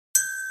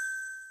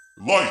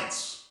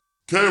Lights,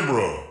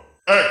 camera,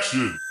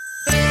 action.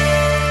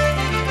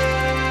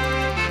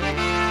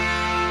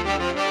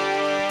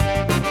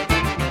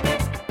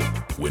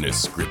 When a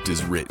script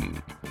is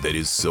written that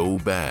is so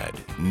bad,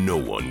 no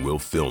one will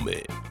film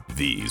it.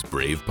 These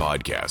brave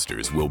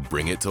podcasters will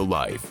bring it to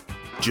life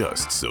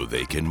just so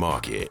they can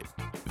mock it.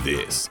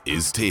 This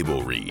is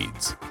Table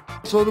Reads.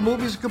 So the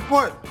movie's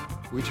kaput,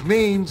 which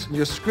means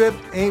your script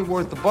ain't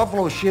worth the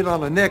buffalo shit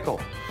on a nickel.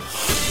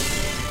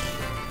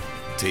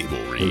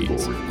 Table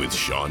Reads with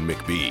Sean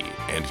McBee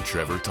and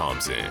Trevor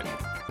Thompson.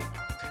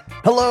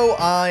 Hello,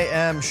 I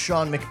am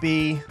Sean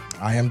McBee.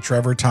 I am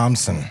Trevor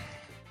Thompson.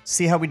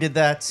 See how we did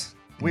that?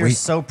 We are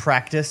so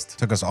practiced.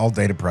 Took us all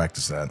day to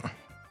practice that.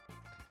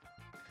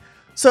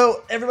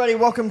 So, everybody,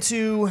 welcome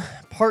to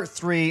part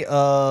 3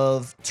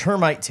 of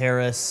Termite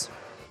Terrace,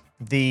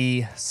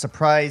 the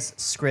surprise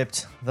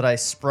script that I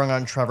sprung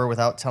on Trevor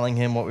without telling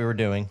him what we were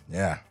doing.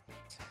 Yeah.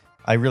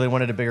 I really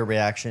wanted a bigger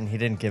reaction. He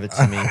didn't give it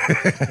to me.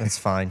 That's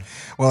fine.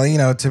 Well, you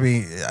know,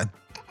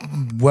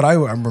 what I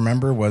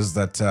remember was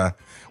that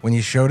when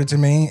you showed it to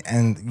me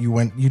and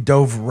you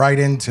dove right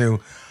into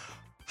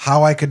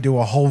how I could do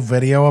a whole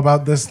video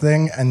about this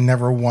thing and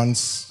never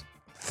once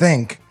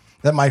think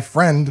that my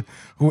friend,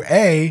 who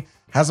A,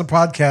 has a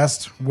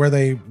podcast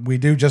where we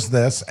do just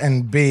this,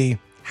 and B,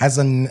 has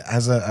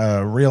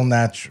a real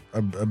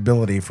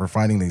ability for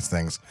finding these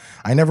things.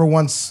 I never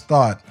once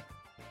thought,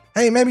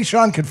 hey, maybe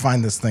Sean could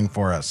find this thing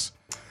for us.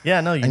 Yeah,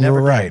 no, you and never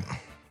you were did. right.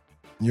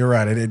 You're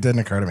right. It didn't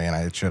occur to me, and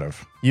it should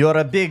have. You're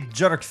a big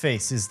jerk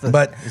face is the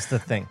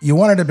thing. You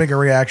wanted a bigger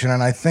reaction,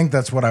 and I think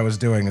that's what I was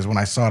doing. Is when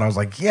I saw it, I was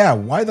like, yeah,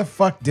 why the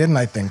fuck didn't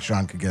I think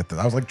Sean could get this?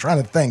 I was like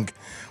trying to think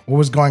what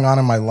was going on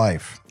in my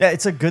life. Yeah,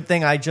 it's a good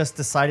thing I just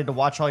decided to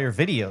watch all your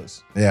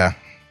videos. Yeah.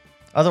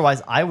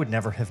 Otherwise, I would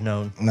never have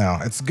known. No,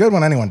 it's good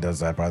when anyone does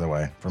that, by the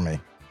way, for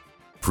me.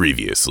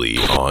 Previously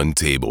on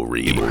Table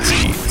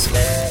Reads.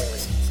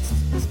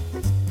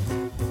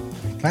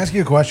 Can I ask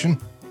you a question?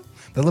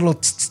 The little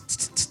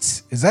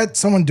is that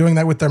someone doing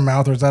that with their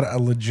mouth, or is that a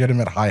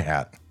legitimate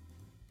hi-hat?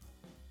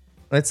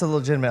 It's a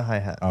legitimate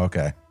hi-hat. Oh,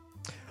 okay.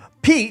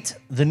 Pete,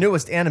 the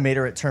newest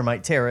animator at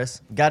Termite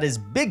Terrace, got his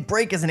big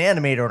break as an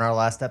animator in our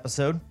last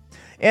episode,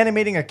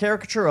 animating a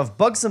caricature of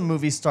buxom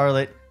movie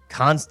starlet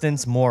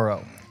Constance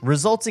Morrow,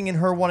 resulting in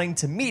her wanting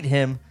to meet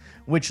him,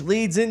 which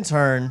leads in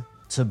turn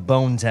to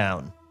Bone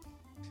Town.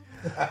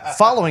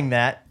 Following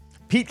that,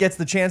 Pete gets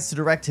the chance to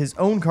direct his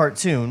own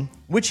cartoon,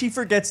 which he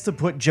forgets to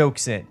put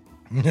jokes in.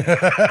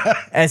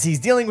 As he's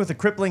dealing with the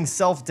crippling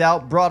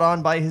self-doubt brought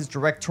on by his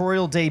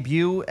directorial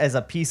debut as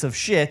a piece of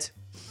shit,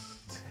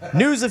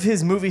 news of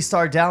his movie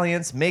star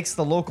dalliance makes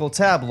the local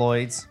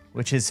tabloids,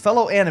 which his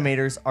fellow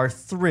animators are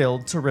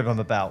thrilled to rib him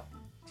about.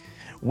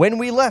 When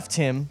we left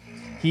him,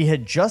 he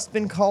had just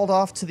been called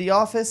off to the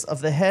office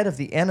of the head of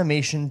the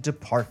animation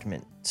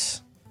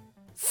department.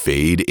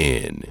 Fade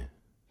in.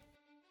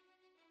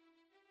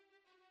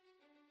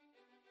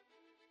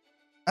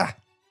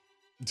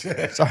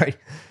 Sorry.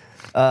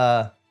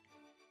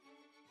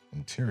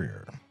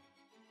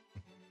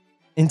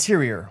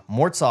 Interior,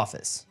 Mort's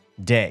office.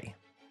 Day.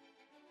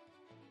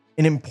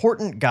 An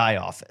important guy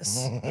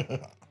office.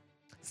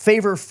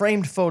 Favor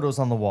framed photos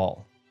on the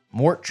wall.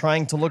 Mort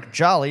trying to look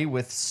jolly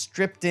with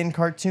stripped-in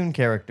cartoon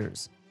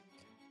characters.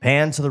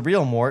 Pan to the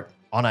real Mort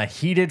on a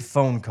heated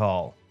phone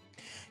call.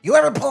 You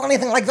ever pull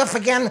anything like this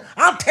again,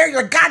 I'll tear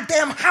your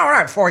goddamn hair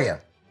out for you.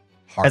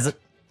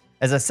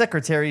 As a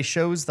secretary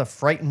shows the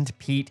frightened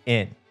Pete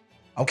in.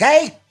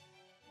 Okay?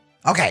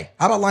 Okay,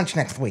 how about lunch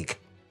next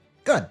week?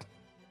 Good.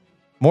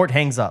 Mort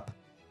hangs up.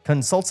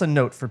 Consults a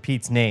note for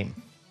Pete's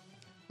name.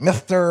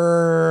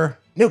 Mr.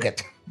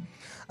 Nougat.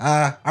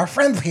 Our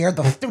friends here at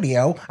the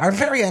studio are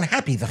very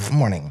unhappy this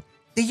morning.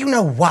 Do you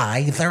know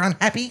why they're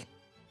unhappy?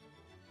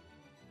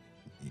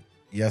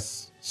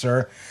 Yes,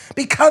 sir.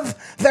 Because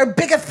their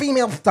biggest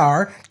female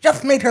star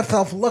just made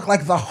herself look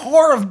like the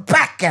whore of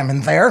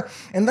backgammon there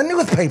in the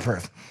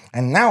newspapers.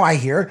 And now I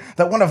hear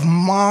that one of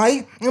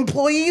my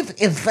employees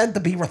is said to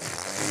be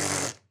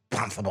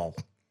responsible.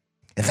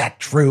 Is that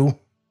true?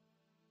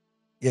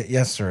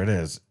 Yes, sir, it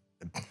is.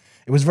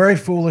 It was very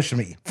foolish of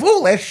me.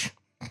 Foolish?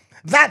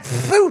 That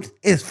suit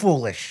is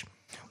foolish.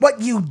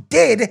 What you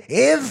did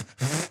is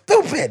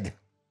stupid.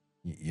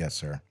 Yes,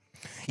 sir.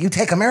 You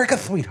take America's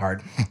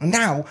sweetheart, and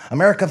now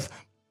America's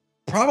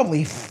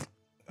probably,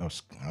 I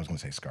was going to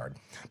say scarred.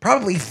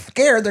 Probably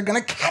scared they're going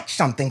to catch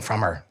something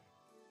from her.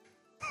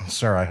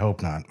 Sir, I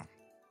hope not.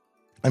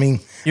 I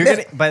mean,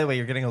 By the way,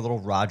 you're getting a little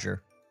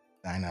Roger.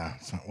 I know.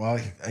 Well,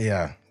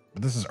 yeah,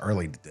 but this is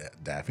early,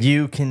 Daffy.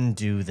 You can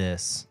do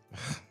this.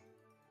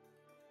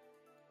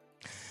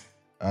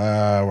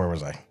 Where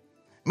was I?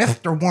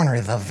 Mr. Warner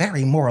is a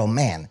very moral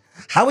man.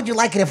 How would you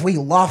like it if we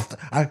lost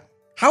our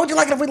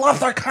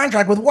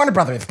contract with Warner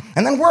Brothers,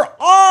 and then we're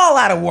all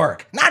out of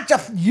work, not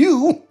just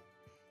you?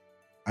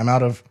 I'm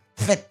out of...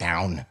 Sit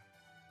down.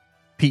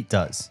 Pete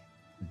does.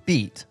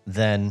 Beat,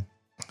 then.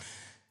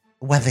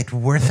 Was it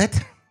worth it?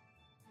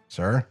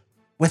 Sir?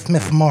 With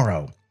Miss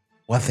Morrow,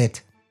 was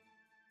it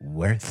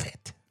worth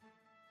it?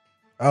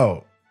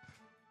 Oh,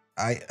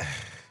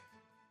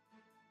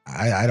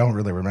 I don't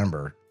really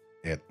remember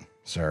it,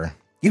 sir.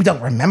 You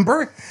don't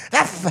remember?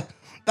 That's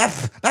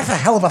a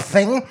hell of a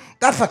thing.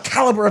 That's the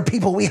caliber of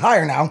people we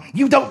hire now.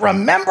 You don't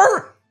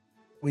remember?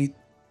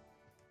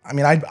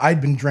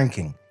 I'd been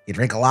drinking. You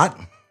drink a lot?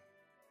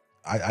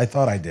 I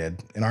thought I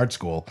did in art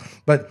school,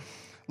 but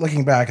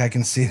looking back, I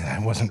can see that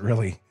I wasn't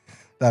really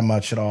that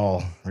much at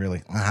all,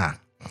 really.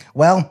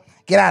 Well,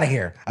 get out of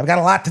here. I've got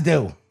a lot to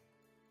do.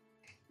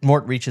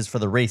 Mort reaches for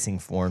the racing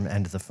form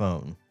and the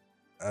phone.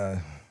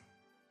 I'm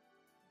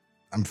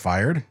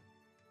fired?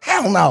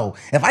 Hell no.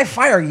 If I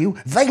fire you,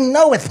 they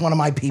know it's one of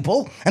my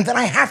people, and then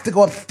I have to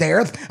go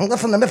upstairs and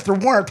listen to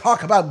Mr. Warner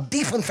talk about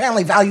decent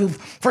family values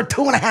for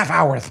 2.5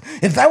 hours.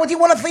 Is that what you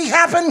want to see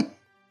happen?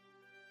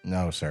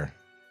 No, sir.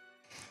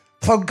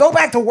 So go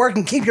back to work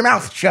and keep your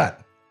mouth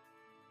shut.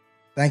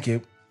 Thank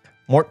you.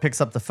 Mort picks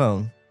up the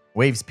phone,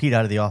 waves Pete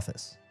out of the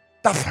office.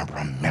 Doesn't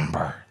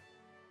remember.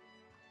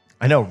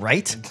 I know,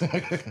 right?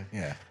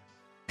 Yeah.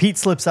 Pete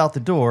slips out the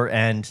door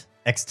and,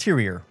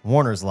 exterior,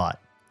 Warner's lot,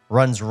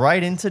 runs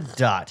right into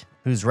Dot,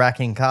 who's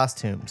racking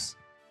costumes.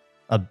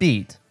 A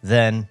beat,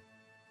 then,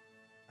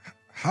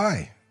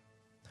 Hi.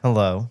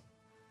 hello.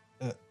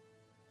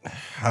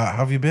 How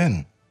have you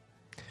been?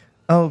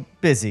 Oh,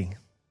 busy.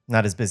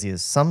 Not as busy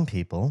as some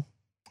people.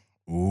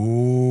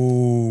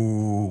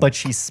 Ooh. But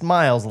she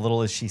smiles a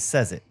little as she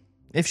says it.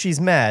 If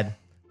she's mad,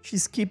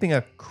 she's keeping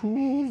a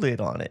cool lid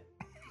on it.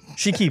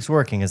 She keeps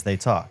working as they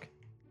talk.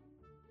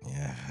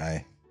 Yeah,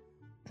 I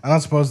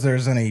don't suppose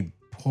there's any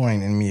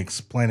point in me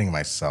explaining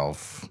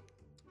myself.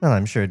 Well,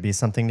 I'm sure it'd be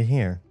something to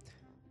hear.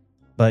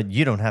 But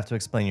you don't have to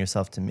explain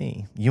yourself to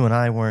me. You and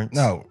I weren't...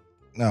 No,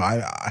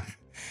 I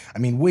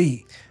mean,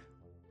 we...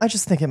 I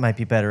just think it might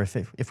be better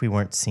if we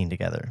weren't seen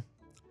together.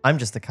 I'm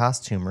just a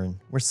costumer, and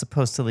we're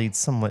supposed to lead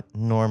somewhat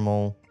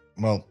normal...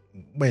 Well,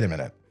 wait a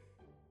minute.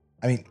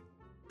 I mean,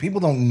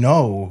 people don't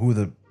know who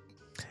the...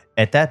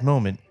 At that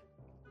moment,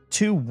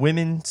 2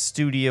 women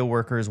studio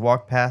workers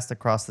walk past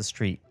across the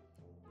street.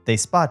 They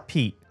spot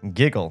Pete,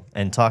 giggle,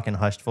 and talk in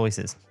hushed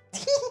voices.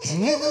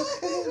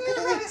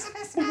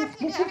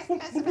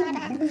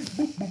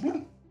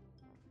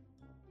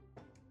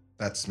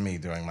 That's me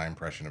doing my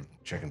impression of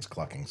chickens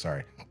clucking,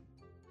 sorry.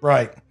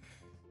 Right.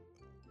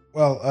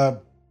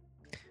 Well,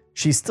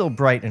 She's still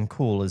bright and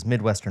cool as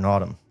Midwestern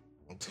autumn.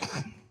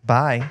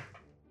 Bye.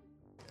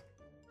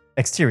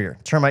 Exterior,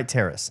 Termite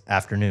Terrace,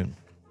 afternoon.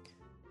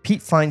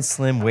 Pete finds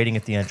Slim waiting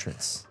at the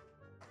entrance.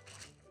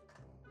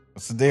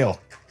 what's the deal?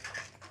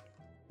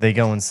 They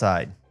go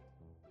inside.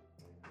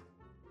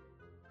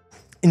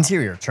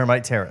 Interior,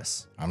 Termite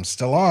Terrace. I'm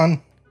still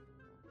on.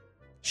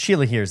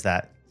 Sheila hears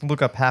that.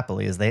 Looks up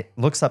happily as they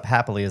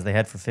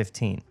head for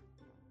 15.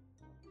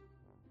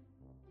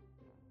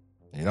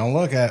 You don't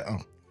look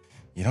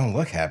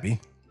happy.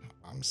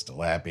 I'm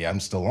still happy.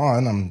 I'm still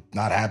on. I'm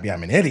not happy.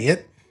 I'm an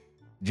idiot.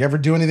 Did you ever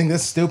do anything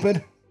this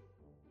stupid?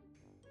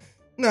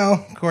 No,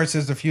 of course,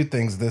 there's a few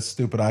things this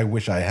stupid I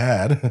wish I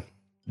had.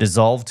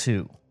 Dissolve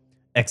 2.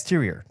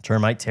 Exterior,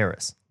 Termite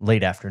Terrace,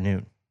 late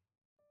afternoon.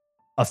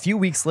 A few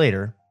weeks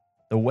later,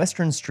 the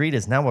Western Street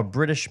is now a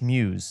British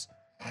muse,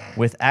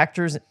 with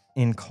actors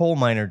in coal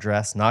miner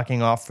dress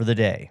knocking off for the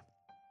day.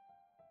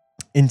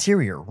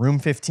 Interior, room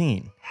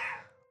 15.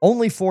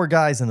 Only 4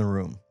 guys in the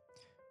room.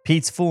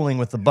 Pete's fooling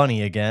with the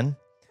bunny again.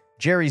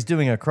 Jerry's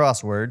doing a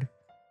crossword.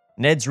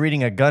 Ned's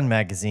reading a gun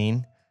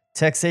magazine.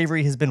 Tex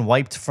Avery has been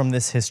wiped from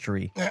this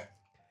history.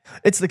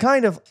 It's the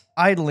kind of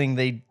idling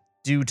they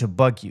do to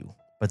bug you,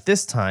 but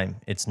this time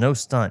it's no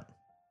stunt.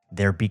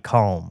 They're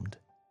becalmed.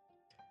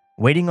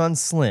 Waiting on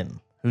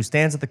Slim, who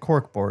stands at the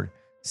corkboard,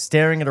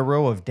 staring at a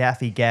row of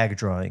daffy gag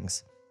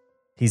drawings.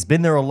 He's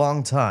been there a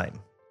long time,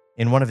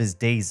 in one of his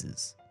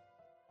dazes.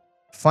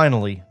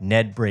 Finally,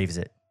 Ned braves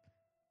it.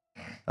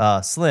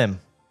 Slim,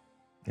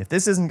 if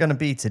this isn't going to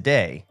be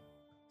today...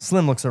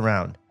 Slim looks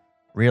around,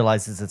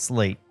 realizes it's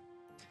late,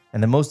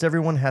 and that most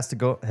everyone has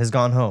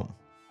gone home.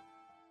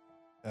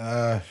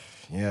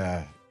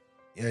 Yeah,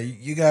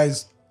 you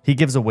guys... He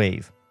gives a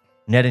wave.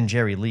 Ned and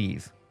Jerry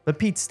leave, but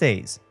Pete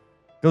stays,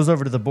 goes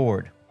over to the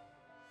board,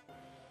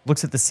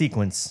 looks at the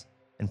sequence,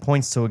 and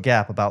points to a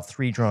gap about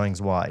 3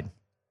 drawings wide.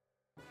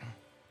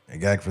 A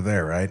gag for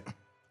there, right?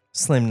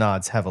 Slim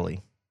nods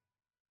heavily.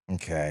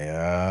 Okay,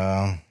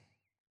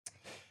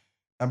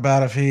 how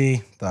about if he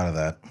thought of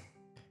that?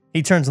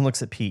 He turns and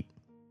looks at Pete.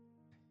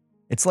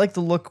 It's like the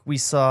look we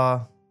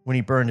saw when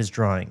he burned his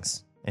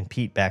drawings, and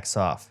Pete backs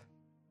off.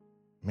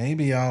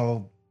 Maybe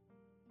I'll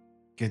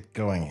get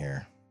going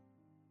here.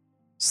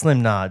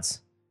 Slim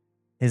nods,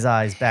 his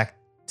eyes back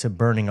to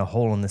burning a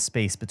hole in the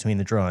space between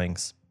the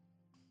drawings.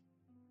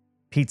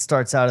 Pete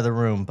starts out of the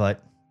room,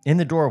 but in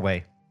the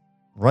doorway,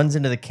 runs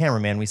into the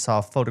cameraman we saw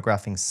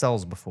photographing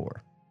cells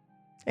before.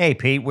 Hey,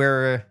 Pete,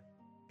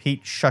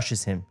 Pete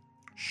shushes him,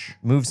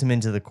 moves him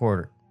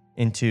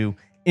into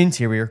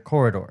interior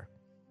corridor.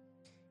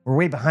 We're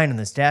way behind on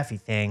this Daffy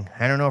thing.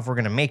 I don't know if we're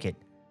going to make it.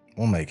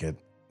 We'll make it.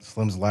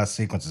 Slim's last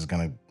sequence is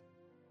going to...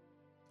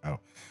 Oh,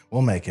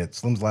 we'll make it.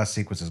 Slim's last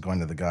sequence is going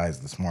to the guys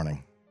this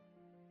morning.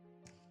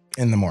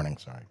 In the morning,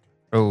 sorry.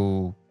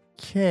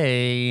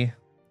 Okay.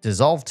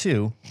 Dissolve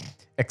 2,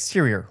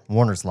 exterior,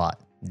 Warner's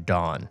Lot,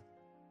 dawn.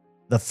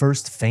 The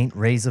first faint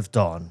rays of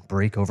dawn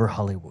break over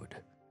Hollywood.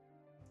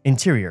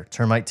 Interior,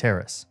 Termite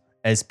Terrace,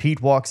 as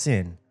Pete walks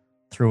in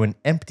through an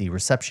empty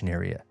reception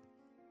area.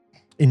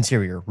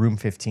 Interior, room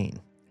 15,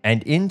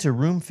 and into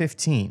room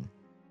 15,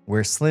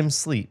 where Slim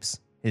sleeps,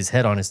 his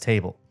head on his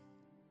table.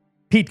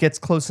 Pete gets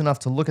close enough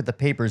to look at the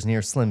papers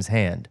near Slim's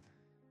hand.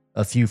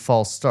 A few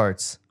false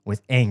starts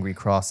with angry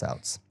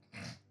crossouts.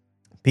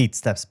 Pete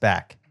steps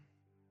back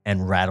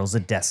and rattles a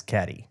desk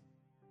caddy.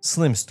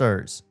 Slim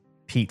stirs.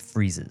 Pete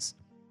freezes.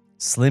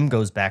 Slim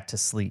goes back to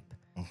sleep.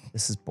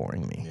 This is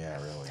boring me.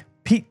 Yeah, really.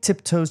 Pete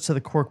tiptoes to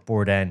the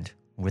corkboard and,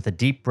 with a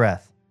deep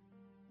breath,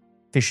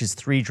 fishes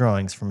 3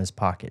 drawings from his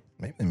pocket.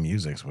 Maybe the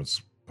music's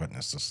what's putting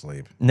us to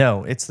sleep.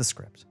 No, it's the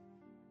script.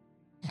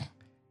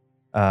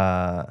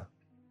 With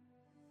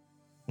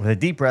a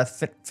deep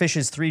breath,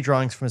 fishes 3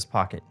 drawings from his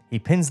pocket. He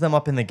pins them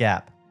up in the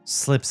gap,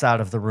 slips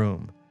out of the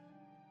room.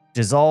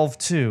 Dissolve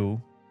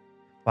 2.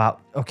 Wow,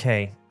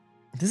 okay.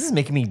 This is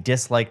making me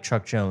dislike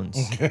Chuck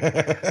Jones.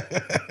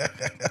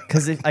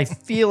 Because I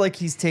feel like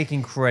he's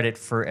taking credit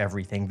for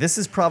everything. This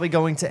is probably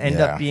going to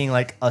end up being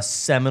like a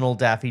seminal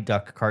Daffy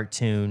Duck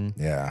cartoon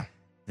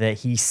that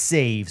he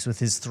saves with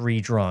his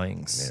 3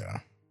 drawings. Yeah.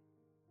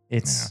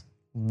 It's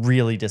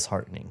really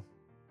disheartening.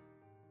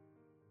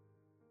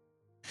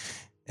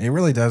 It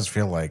really does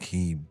feel like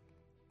he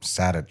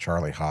sat at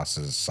Charlie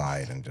Haas's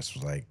side and just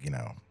was like,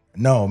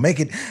 no, make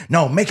it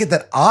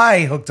that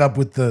I hooked up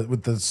with the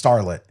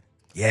starlet.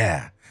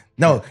 Yeah.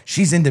 No,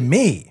 she's into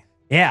me.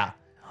 Yeah.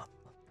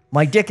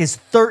 My dick is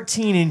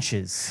 13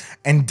 inches.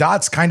 And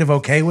Dot's kind of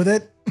okay with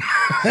it.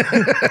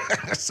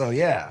 So,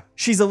 yeah.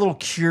 She's a little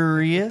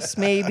curious,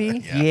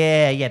 maybe.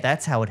 Yeah,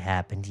 that's how it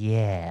happened.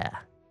 Yeah.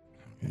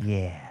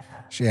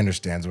 She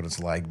understands what it's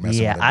like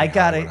messing with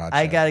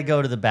I gotta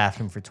go to the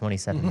bathroom for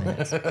 27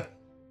 minutes.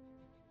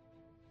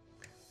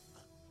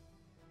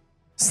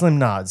 Slim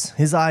nods.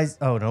 His eyes,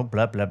 oh no,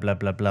 blah, blah, blah,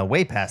 blah, blah.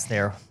 Way past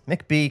there.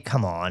 McB,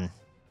 come on.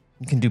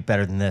 You can do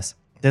better than this.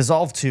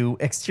 Dissolve 2,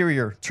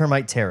 exterior,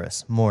 Termite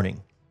Terrace,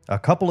 morning. A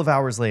couple of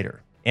hours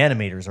later,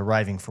 animators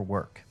arriving for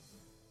work.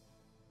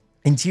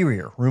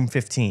 Interior, room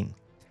 15.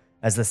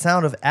 As the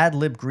sound of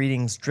ad-lib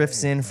greetings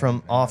drifts in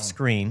from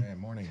off-screen,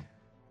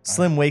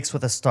 Slim wakes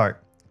with a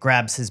start,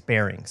 grabs his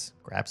bearings.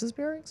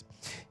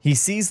 He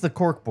sees the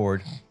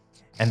corkboard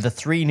and the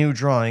 3 new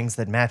drawings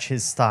that match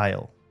his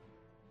style.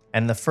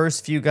 And the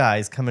first few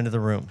guys come into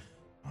the room.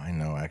 I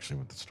know actually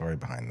what the story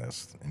behind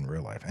this in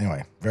real life.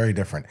 Anyway, very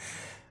different.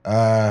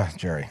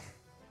 Jerry.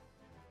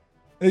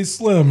 Hey,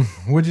 Slim,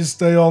 would you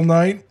stay all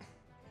night?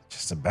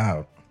 Just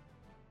about.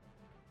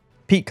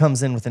 Pete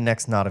comes in with the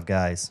next knot of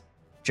guys.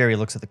 Jerry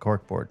looks at the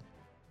corkboard.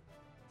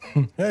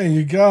 Hey,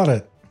 you got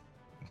it.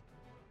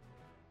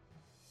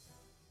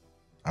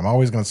 I'm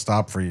always going to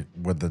stop for you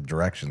with the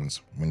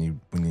directions when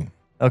you.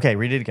 Okay,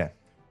 read it again.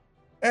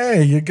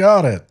 Hey, you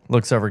got it.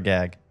 Looks over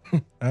gag.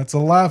 That's a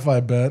laugh,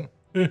 I bet.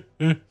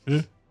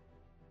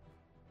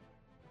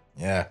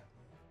 Yeah,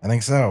 I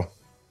think so.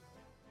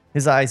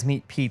 His eyes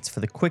meet Pete's for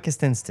the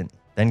quickest instant,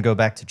 then go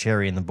back to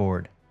Jerry and the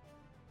board.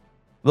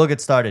 We'll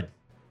get started.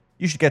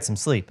 You should get some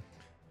sleep.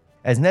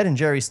 As Ned and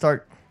Jerry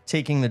start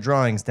taking the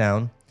drawings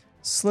down,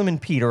 Slim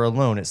and Pete are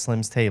alone at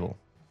Slim's table.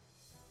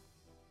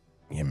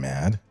 You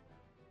mad?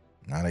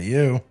 Not at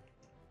you.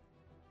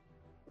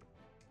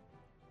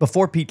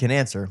 Before Pete can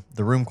answer,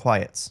 the room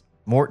quiets.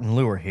 Mort and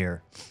Lou are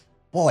here.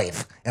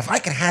 Boys, if I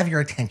could have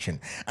your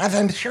attention, as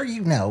I'm sure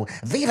you know,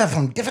 these are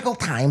some difficult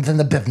times in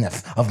the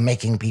business of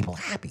making people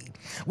happy.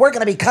 We're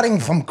going to be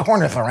cutting some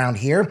corners around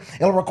here.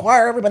 It'll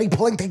require everybody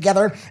pulling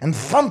together and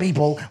some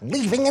people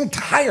leaving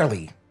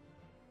entirely.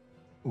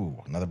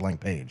 Ooh, another blank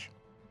page.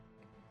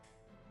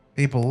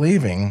 People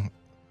leaving?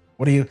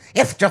 What do you...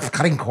 It's just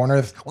cutting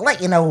corners. We'll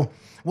let you know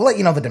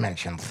the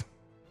dimensions.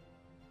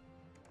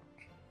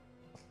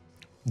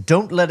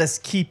 Don't let us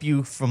keep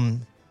you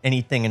from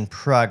anything in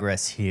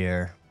progress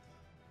here.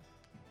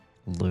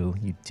 Lou,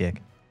 you dick.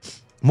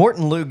 Mort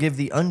and Lou give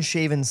the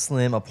unshaven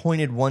Slim a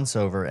pointed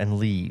once-over and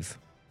leave.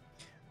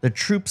 The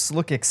troops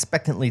look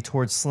expectantly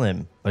towards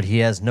Slim, but he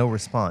has no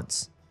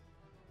response.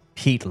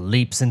 Pete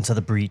leaps into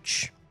the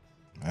breach.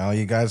 Well,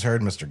 you guys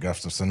heard, Mr.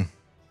 Gustafson.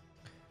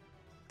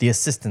 The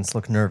assistants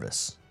look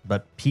nervous,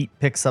 but Pete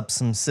picks up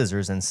some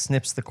scissors and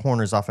snips the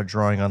corners off a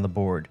drawing on the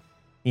board.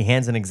 He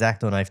hands an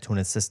X-Acto knife to an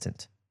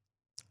assistant.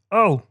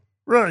 Oh,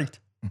 right.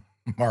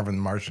 Marvin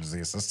Marsh is the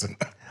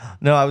assistant.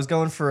 No, I was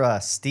going for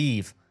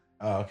Steve.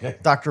 Oh, okay.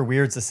 Dr.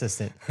 Weird's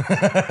assistant.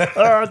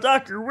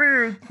 Dr.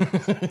 Weird.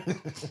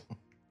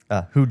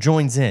 Who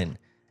joins in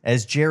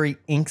as Jerry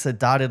inks a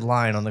dotted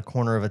line on the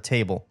corner of a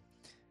table.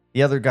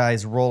 The other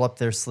guys roll up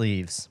their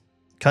sleeves.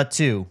 Cut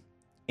 2.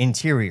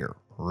 Interior,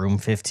 room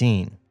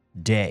 15.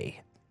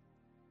 Day.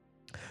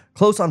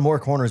 Close on more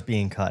corners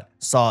being cut.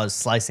 Saws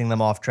slicing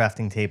them off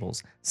drafting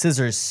tables.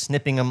 Scissors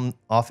snipping them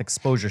off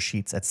exposure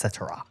sheets,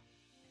 etc.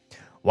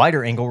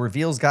 Wider angle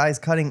reveals guys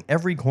cutting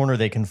every corner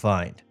they can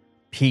find.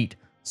 Pete,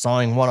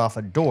 sawing one off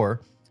a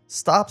door,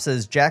 stops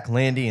as Jack,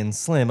 Landy, and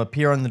Slim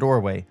appear in the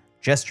doorway,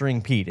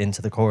 gesturing Pete into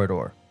the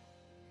corridor.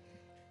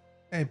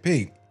 Hey,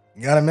 Pete,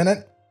 you got a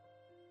minute?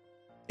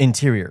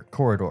 Interior,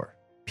 corridor,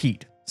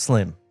 Pete,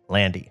 Slim,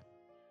 Landy.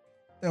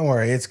 Don't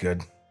worry, it's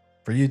good.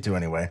 For you two,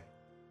 anyway.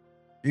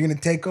 You're going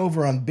to take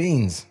over on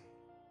Beans.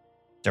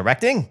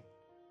 Directing?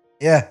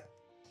 Yeah.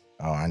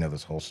 Oh, I know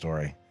this whole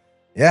story.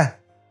 Yeah.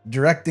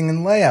 Directing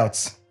and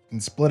layouts.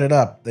 Can split it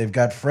up. They've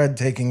got Fred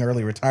taking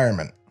early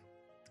retirement.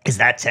 Is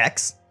that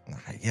Tex?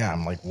 Yeah,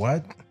 I'm like,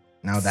 what?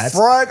 Now that's...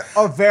 Fred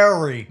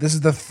Avery. This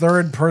is the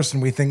third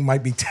person we think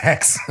might be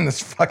Tex in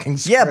this fucking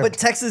script. Yeah, but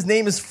Tex's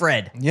name is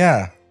Fred.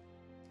 Yeah.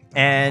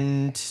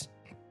 And,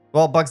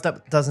 well, Bugs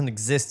doesn't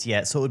exist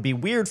yet, so it would be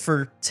weird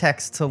for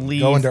Tex to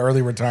leave. Go into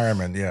early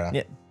retirement, yeah.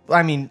 Yeah,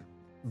 I mean,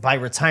 by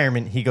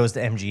retirement, he goes to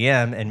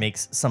MGM and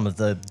makes some of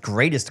the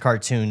greatest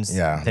cartoons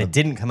that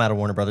didn't come out of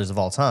Warner Brothers of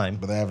all time.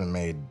 But they haven't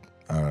made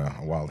a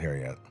Wild Hair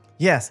yet.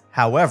 Yes,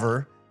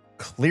 however,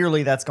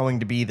 clearly that's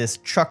going to be this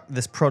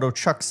Proto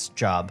Chuck's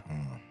job.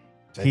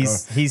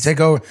 He's take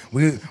over.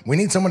 We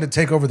need someone to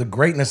take over the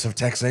greatness of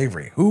Tex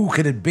Avery. Who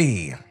could it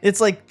be? It's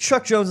like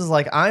Chuck Jones is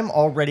like, I'm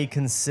already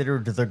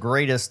considered the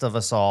greatest of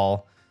us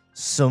all,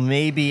 so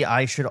maybe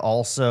I should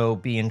also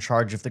be in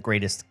charge of the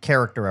greatest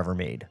character ever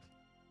made.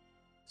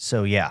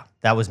 So yeah,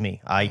 that was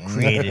me. I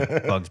created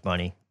Bugs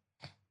Bunny.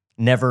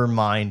 Never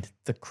mind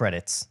the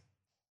credits.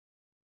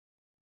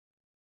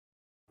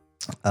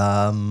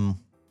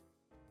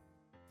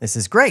 This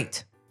is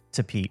great,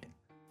 to Pete.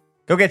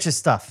 Go get your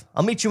stuff.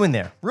 I'll meet you in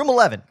there. Room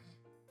 11.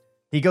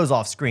 He goes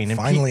off screen. And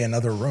finally,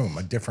 another room,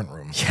 a different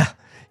room. Yeah.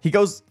 He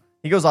goes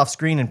off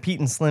screen and Pete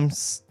and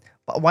Slim's...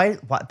 Why,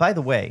 by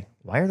the way,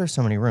 why are there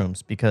so many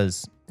rooms?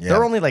 Because there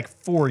are only like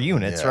 4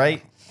 units,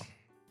 right?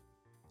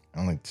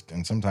 And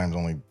sometimes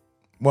only...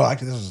 Well,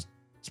 actually, this is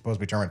supposed to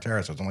be Termite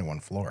Terrace, so it's only 1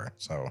 floor.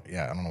 So,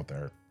 yeah, I don't know what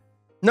they're...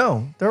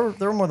 No, there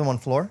were more than 1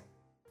 floor.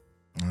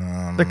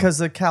 Because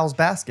of Cal's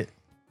basket.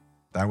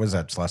 That was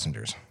at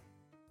Schlesinger's.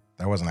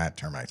 That wasn't at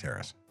Termite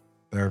Terrace.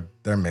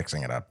 They're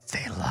mixing it up.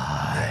 They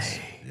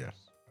lie. Yes.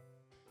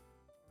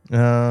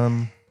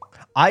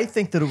 I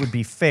think that it would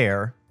be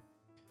fair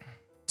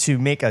to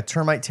make a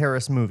Termite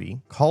Terrace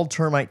movie called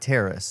Termite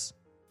Terrace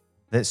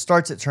that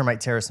starts at Termite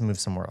Terrace and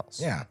moves somewhere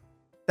else. Yeah.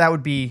 That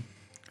would be...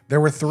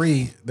 There were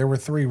three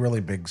really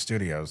big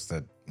studios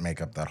that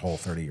make up that whole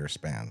 30-year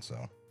span,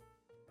 so...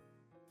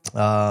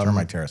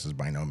 Termite Terrace is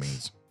by no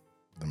means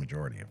the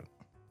majority of it.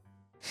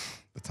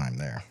 The time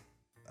there.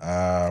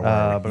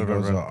 He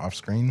goes off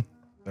screen?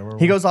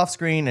 He goes off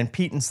screen, and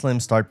Pete and Slim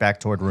start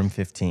back toward room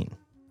 15.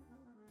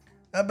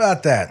 How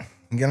about that?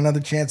 You get another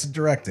chance at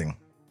directing.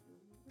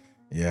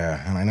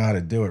 Yeah, and I know how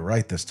to do it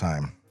right this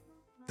time.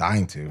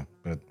 Dying to,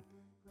 but...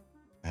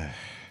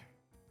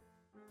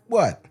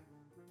 What?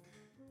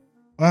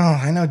 Well,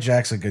 I know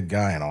Jack's a good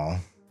guy and all.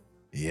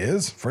 He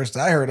is? First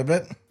I heard of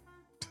it.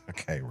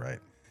 Okay, right.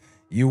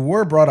 You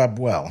were brought up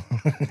well.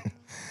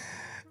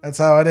 That's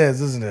how it is,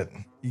 isn't it?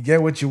 You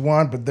get what you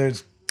want, but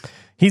there's...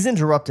 He's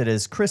interrupted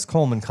as Chris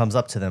Coleman comes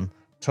up to them,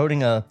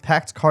 toting a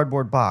packed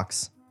cardboard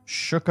box,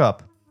 shook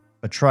up,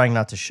 but trying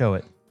not to show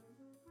it.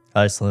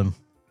 Hi, Slim.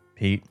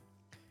 Pete.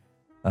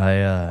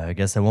 I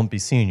guess I won't be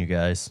seeing you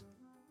guys.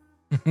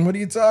 What are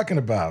you talking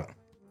about?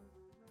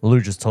 Lou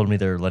just told me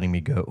they're letting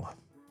me go.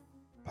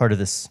 Part of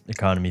this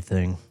economy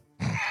thing.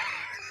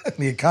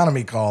 The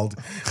economy called.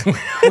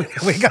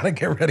 we gotta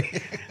get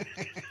ready.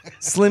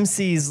 Slim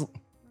sees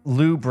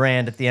Lou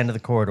Brand at the end of the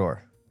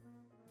corridor.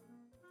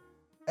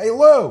 Hey,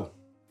 Lou!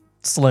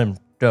 Slim,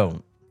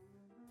 don't.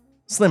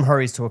 Slim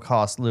hurries to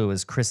accost Lou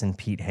as Chris and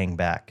Pete hang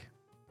back.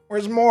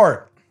 Where's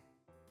Mort?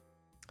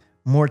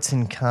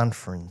 Morton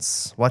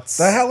Conference. What's...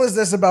 The hell is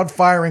this about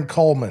firing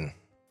Coleman?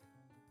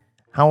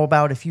 How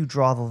about if you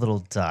draw the little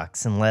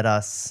ducks and let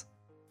us...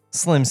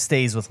 Slim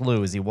stays with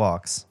Lou as he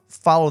walks.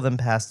 Follow them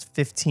past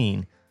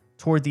 15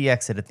 toward the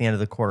exit at the end of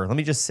the corridor. Let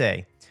me just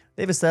say,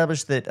 they've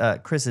established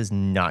that Chris is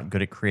not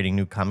good at creating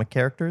new comic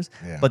characters,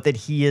 but that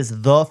he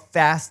is the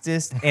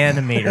fastest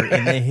animator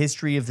in the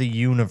history of the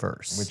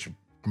universe. Which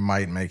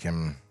might make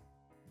him...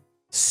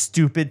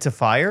 Stupid to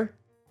fire?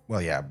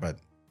 Well, yeah, but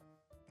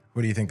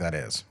who do you think that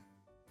is?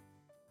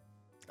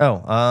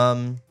 It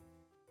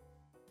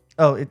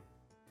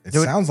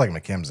sounds like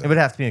McKimson. It would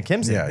have to be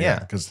McKimson, yeah.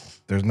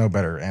 Because there's no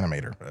better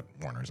animator at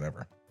Warner's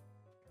ever.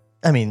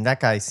 I mean, that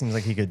guy seems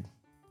like he could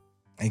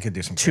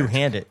do some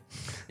two-hand it.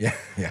 Yeah.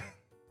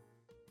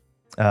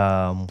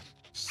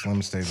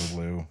 Slim stays with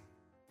Lou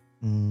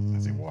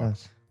as he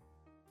walks.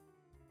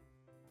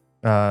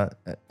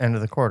 End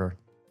of the corridor.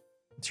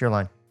 It's your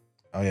line.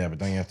 Oh, yeah, but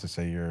don't you have to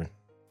say your...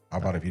 How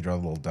about if you draw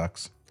the little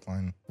ducks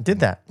line? I did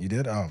that. You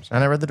did? Oh, I'm sorry.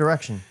 And I read the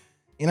direction.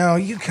 You know,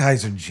 you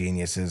guys are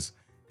geniuses.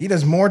 He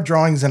does more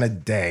drawings in a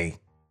day.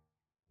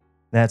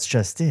 That's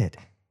just it.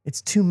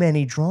 It's too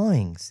many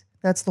drawings.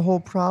 That's the whole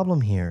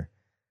problem here.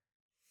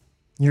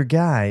 Your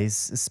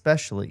guys,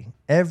 especially,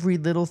 every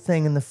little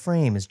thing in the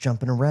frame is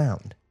jumping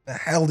around. The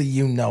hell do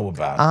you know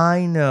about it?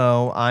 I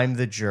know I'm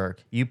the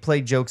jerk. You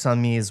play jokes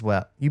on me as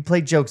well. You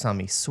play jokes on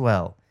me,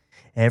 swell.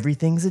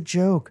 Everything's a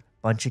joke.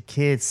 Bunch of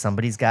kids.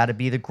 Somebody's got to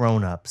be the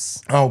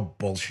grown-ups. Oh,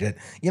 bullshit.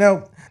 You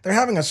know, they're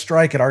having a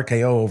strike at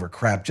RKO over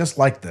crap just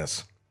like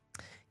this.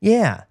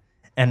 Yeah,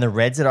 and the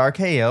Reds at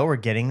RKO are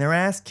getting their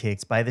ass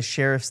kicked by the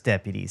sheriff's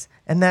deputies,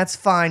 and that's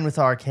fine with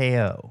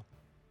RKO.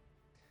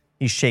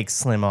 He shakes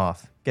Slim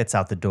off, gets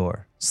out the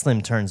door.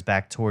 Slim turns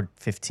back toward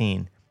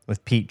 15,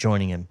 with Pete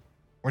joining him.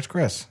 Where's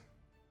Chris?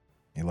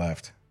 He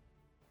left.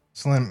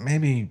 Slim,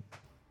 maybe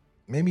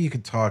you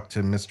could talk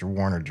to Mr.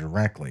 Warner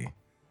directly.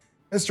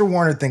 Mr.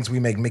 Warner thinks we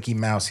make Mickey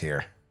Mouse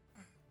here,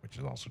 which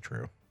is also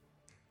true.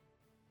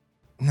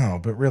 No,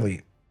 but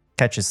really.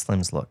 Catches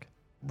Slim's look.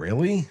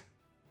 Really?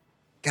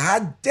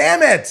 God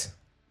damn it!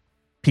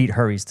 Pete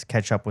hurries to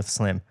catch up with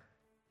Slim.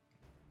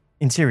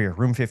 Interior,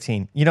 room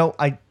 15. You know,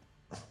 I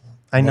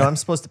know I'm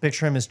supposed to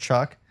picture him as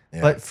Chuck,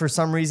 but for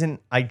some reason,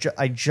 I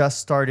just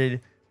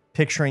started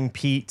picturing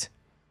Pete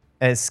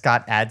as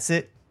Scott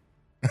Adsit.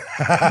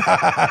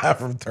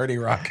 From 30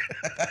 Rock.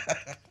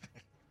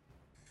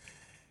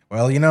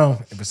 Well, you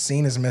know, if a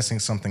scene is missing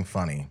something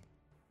funny,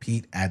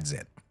 Pete adds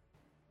it.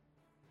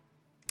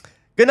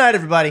 Good night,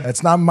 everybody.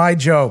 That's not my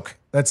joke.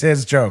 That's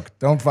his joke.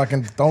 Don't fuck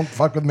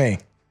with me.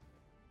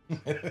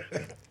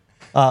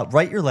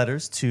 Write your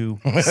letters to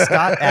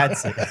Scott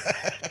Adsit.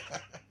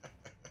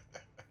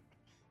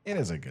 It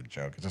is a good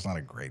joke. It's just not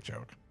a great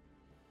joke.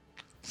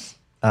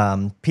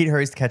 Pete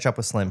hurries to catch up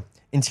with Slim.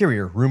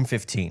 Interior, room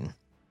 15.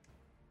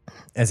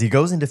 As he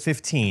goes into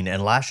 15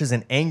 and lashes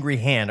an angry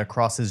hand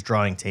across his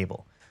drawing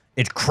table,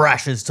 it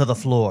crashes to the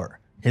floor,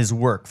 his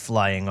work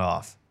flying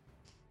off.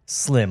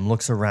 Slim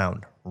looks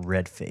around,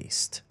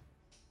 red-faced,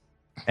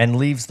 and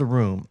leaves the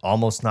room,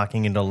 almost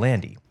knocking into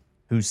Landy,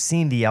 who's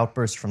seen the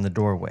outburst from the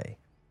doorway.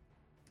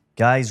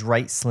 Guys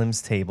right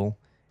Slim's table,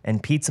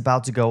 and Pete's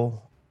about to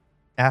go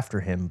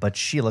after him, but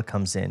Sheila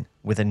comes in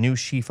with a new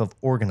sheaf of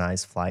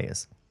organized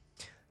flyers.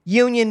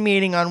 Union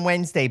meeting on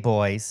Wednesday,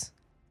 boys.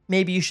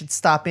 Maybe you should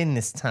stop in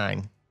this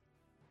time.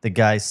 The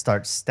guys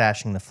start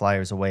stashing the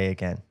flyers away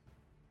again.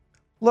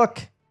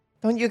 Look,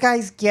 don't you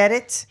guys get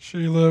it?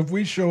 Sheila, if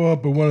we show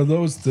up at one of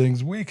those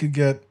things, we could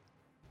get...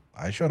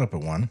 I showed up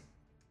at one.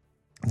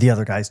 The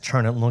other guys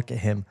turn and look at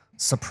him,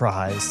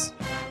 surprised.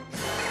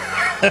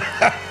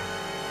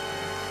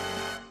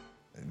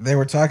 They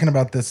were talking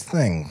about this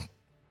thing.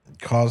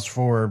 Cause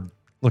for...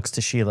 Looks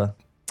to Sheila.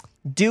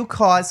 Due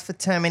cause for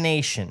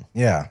termination.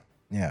 Yeah.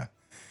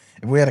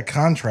 If we had a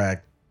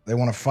contract, they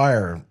want to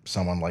fire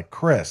someone like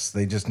Chris.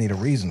 They just need a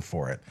reason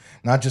for it.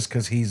 Not just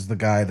because he's the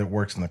guy that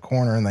works in the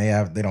corner and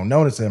they don't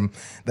notice him.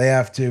 They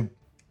have to...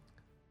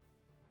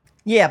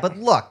 Yeah, but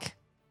look.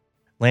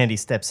 Landy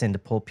steps in to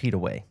pull Pete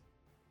away.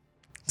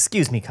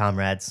 Excuse me,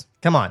 comrades.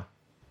 Come on.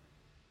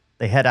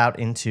 They head out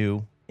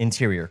into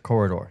interior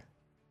corridor.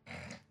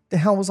 The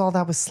hell was all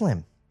that with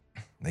Slim?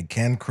 They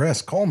canned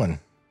Chris Coleman.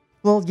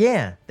 Well,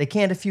 yeah, they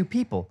canned a few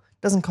people.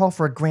 Doesn't call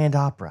for a grand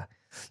opera.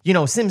 You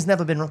know, Sim's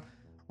never been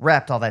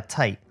wrapped all that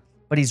tight,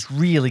 but he's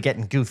really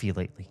getting goofy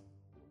lately.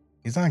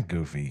 He's not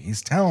goofy.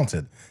 He's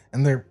talented.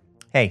 And they're...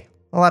 Hey,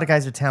 a lot of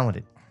guys are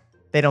talented.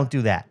 They don't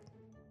do that.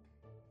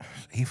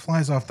 He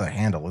flies off the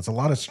handle. It's a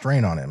lot of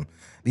strain on him.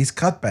 These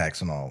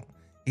cutbacks and all.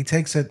 He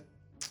takes it...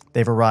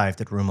 They've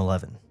arrived at room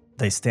 11.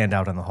 They stand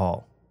out in the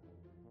hall.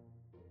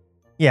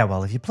 Yeah,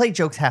 well, if you play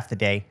jokes half the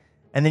day,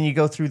 and then you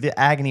go through the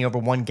agony over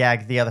one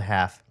gag the other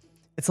half,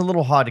 it's a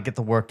little hard to get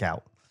the work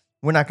out.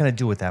 We're not going to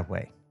do it that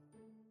way.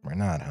 We're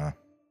not, huh?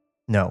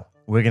 No,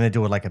 we're going to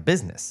do it like a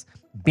business.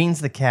 Beans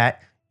the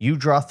cat, you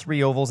draw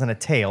 3 ovals and a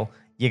tail,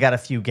 you got a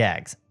few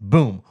gags.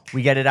 Boom,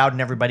 we get it out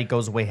and everybody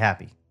goes away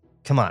happy.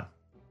 Come on.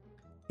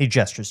 He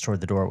gestures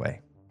toward the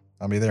doorway.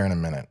 I'll be there in a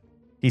minute.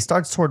 He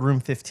starts toward room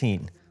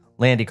 15.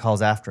 Landy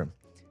calls after him.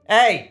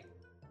 Hey,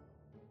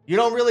 you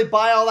don't really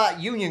buy all that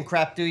union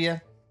crap, do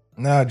you?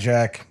 No,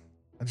 Jack.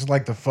 I just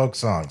like the folk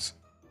songs.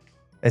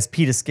 As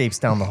Pete escapes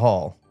down the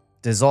hall,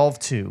 Dissolve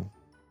 2,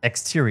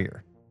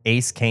 exterior,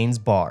 Ace Kane's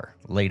bar,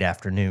 late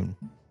afternoon.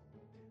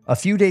 A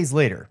few days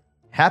later,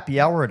 happy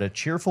hour at a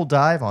cheerful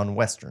dive on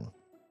Western.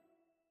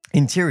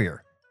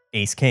 Interior,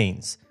 Ace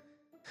Kane's.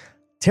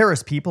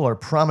 Terrace people are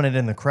prominent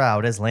in the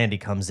crowd as Landy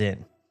comes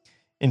in.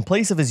 In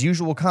place of his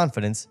usual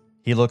confidence,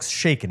 he looks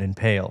shaken and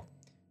pale.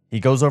 He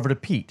goes over to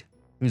Pete,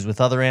 who's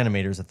with other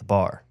animators at the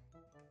bar.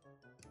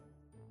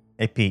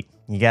 Hey, Pete,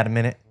 you got a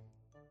minute?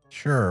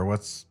 Sure,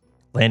 what's...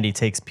 Landy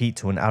takes Pete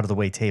to an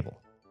out-of-the-way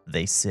table.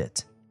 They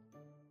sit.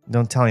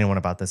 Don't tell anyone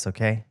about this,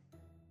 okay?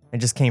 I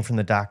just came from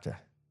the doctor.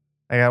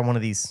 I got one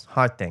of these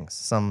heart things,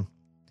 some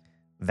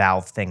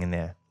valve thing in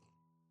there.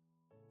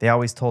 They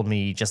always told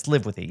me just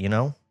live with it, you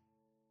know?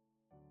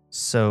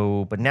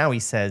 So, but now he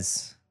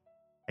says,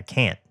 I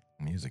can't.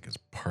 Music is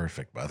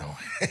perfect, by the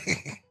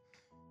way.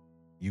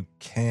 You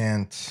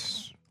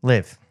can't...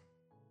 Live.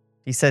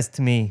 He says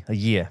to me, a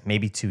year,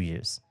 maybe 2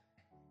 years.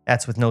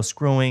 That's with no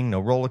screwing, no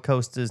roller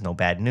coasters, no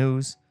bad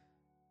news.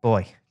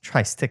 Boy,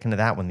 try sticking to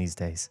that one these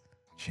days.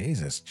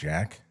 Jesus,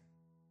 Jack.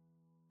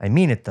 I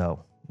mean it,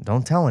 though.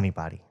 Don't tell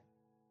anybody.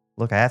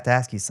 Look, I have to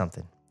ask you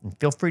something, and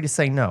feel free to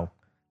say no.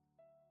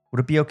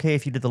 Would it be okay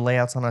if you did the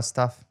layouts on our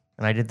stuff,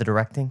 and I did the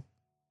directing?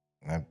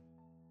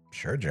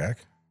 Sure, Jack.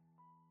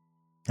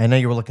 I know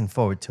you were looking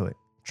forward to it,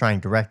 trying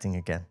directing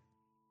again.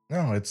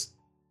 No, it's...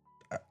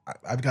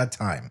 I've got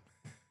time.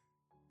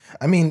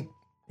 I mean...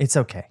 It's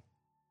okay.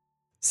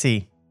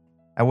 See,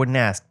 I wouldn't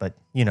ask, but,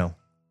 I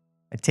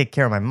take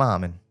care of my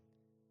mom, and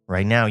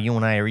right now you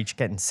and I are each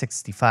getting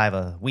 $65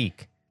 a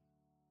week.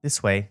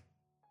 This way,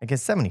 I get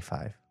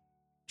 $75.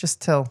 Just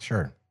till...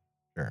 Sure.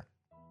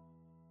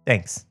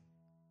 Thanks.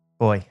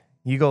 Boy,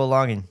 you go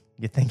along and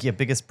you think your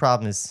biggest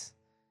problem is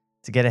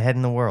to get ahead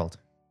in the world.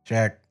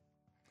 Jack,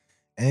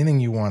 anything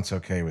you want's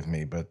okay with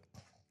me, but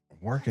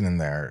working in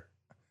there,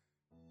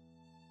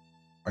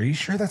 are you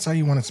sure that's how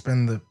you want to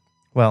spend the...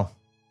 Well,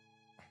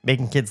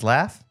 making kids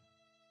laugh?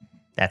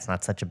 That's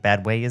not such a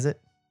bad way, is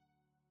it?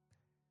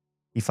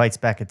 He fights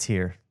back a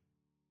tear.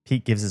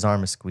 Pete gives his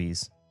arm a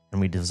squeeze, and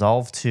we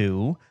dissolve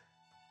to...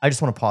 I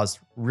just want to pause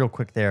real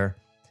quick there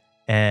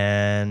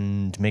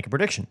and make a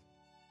prediction.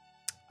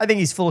 I think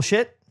he's full of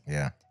shit.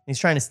 Yeah. He's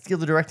trying to steal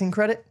the directing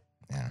credit.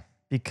 Yeah.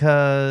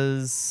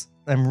 Because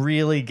I'm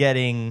really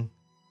getting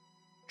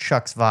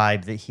Chuck's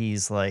vibe that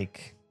he's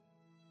like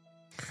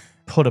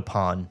put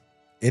upon.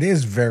 It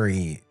is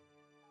very,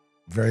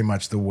 very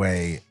much the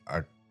way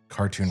a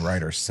cartoon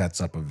writer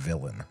sets up a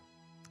villain.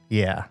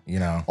 Yeah.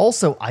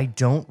 Also, I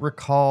don't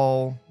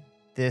recall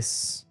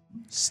this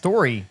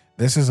story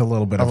this is a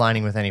little bit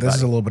aligning with anybody. This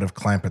is a little bit of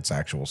Clampett's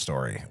actual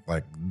story.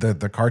 Like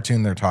the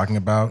cartoon they're talking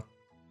about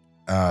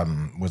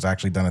was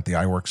actually done at the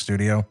iWorks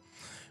studio,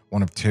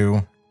 one of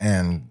two,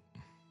 and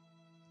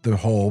the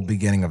whole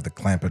beginning of the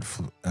Clampett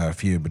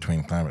feud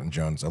between Clampett and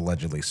Jones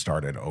allegedly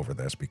started over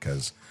this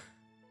because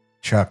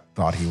Chuck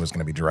thought he was going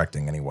to be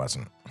directing and he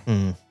wasn't.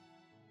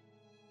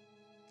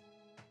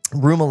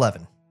 Room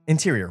 11.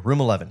 Interior,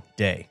 room 11,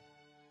 day.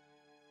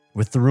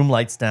 With the room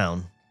lights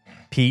down,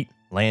 Pete,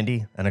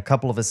 Landy, and a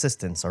couple of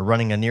assistants are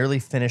running a nearly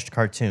finished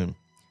cartoon,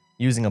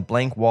 using a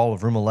blank wall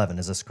of room 11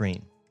 as a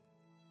screen.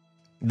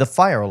 The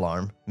fire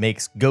alarm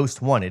makes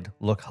Ghost Wanted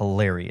look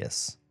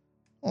hilarious.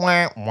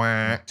 Wah,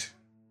 wah.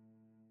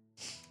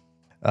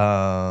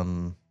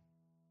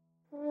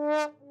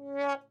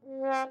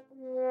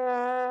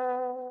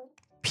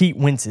 Pete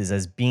winces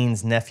as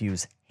Bean's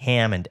nephews,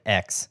 Ham and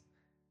X,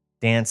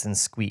 dance and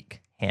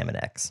squeak. Ham and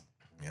X.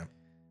 Yep.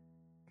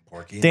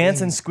 Porky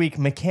Dance and squeak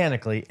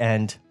mechanically,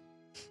 and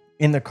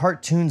in the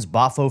cartoon's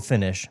boffo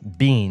finish,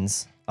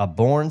 Beans, a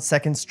born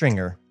second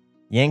stringer,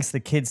 yanks the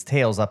kids'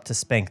 tails up to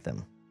spank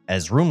them.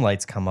 As room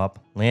lights come up,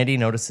 Landy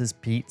notices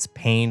Pete's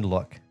pained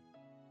look.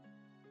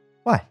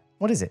 Why?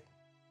 What is it?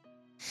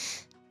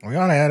 We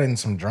ought to add in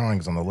some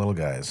drawings on the little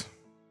guys.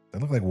 They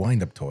look like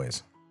wind-up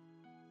toys.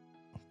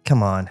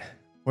 Come on.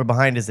 We're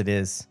behind as it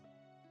is.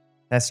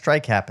 That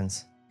strike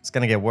happens. It's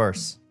going to get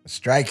worse. The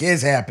strike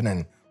is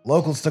happening.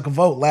 Locals took a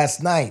vote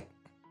last night.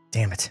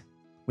 Damn it.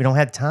 We don't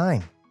have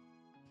time.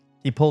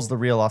 He pulls the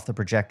reel off the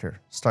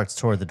projector, starts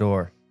toward the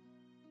door.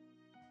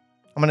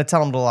 I'm going to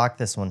tell him to lock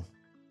this one.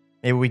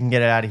 Maybe we can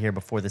get it out of here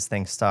before this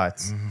thing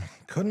starts.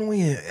 Couldn't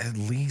we at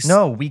least...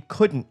 No, we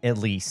couldn't at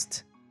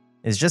least.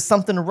 It's just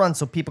something to run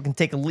so people can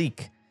take a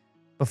leak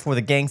before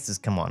the gangsters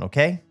come on,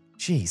 okay?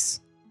 Jeez.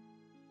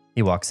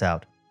 He walks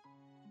out.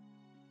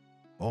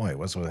 Boy,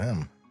 what's with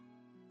him?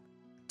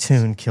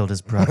 Toon killed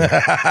his brother.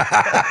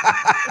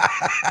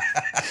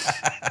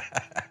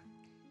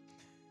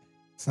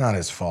 It's not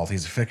his fault.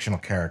 He's a fictional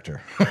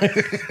character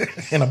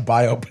in a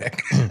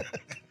biopic.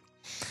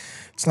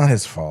 It's not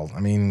his fault. I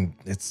mean,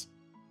 it's...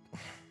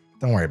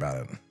 Don't worry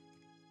about it.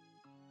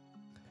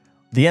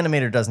 The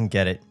animator doesn't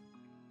get it,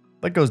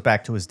 but goes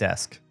back to his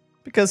desk.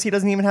 Because he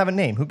doesn't even have a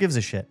name. Who gives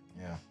a shit?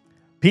 Yeah.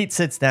 Pete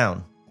sits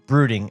down,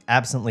 brooding,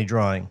 absently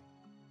drawing.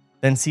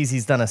 Then sees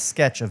he's done a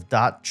sketch of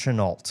Dot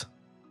Chenault.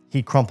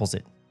 He crumples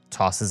it,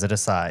 tosses it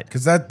aside.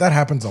 Because that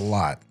happens a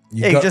lot.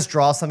 You just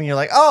draw something, you're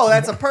like, oh,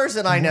 that's a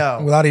person I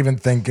know. Without even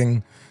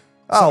thinking.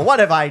 Oh, what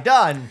have I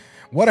done?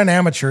 What an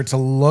amateur to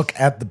look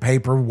at the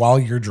paper while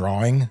you're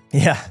drawing.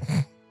 Yeah.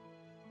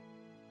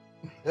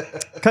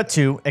 Cut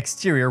to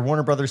exterior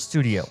Warner Brothers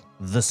studio.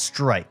 The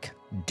strike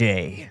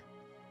day.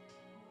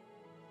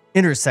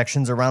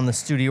 Intersections around the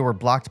studio are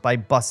blocked by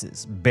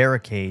buses,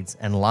 barricades,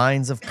 and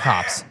lines of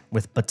cops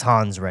with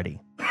batons ready.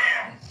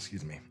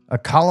 Excuse me. A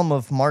column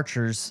of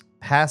marchers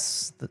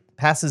passes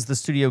the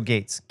studio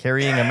gates,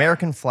 carrying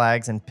American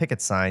flags and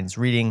picket signs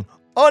reading,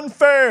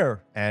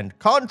 "Unfair" and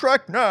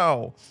 "Contract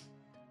now."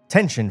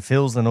 Tension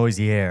fills the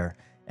noisy air,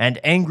 and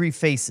angry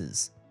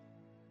faces.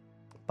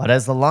 But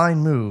as the line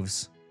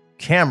moves,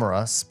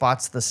 camera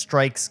spots the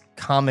strike's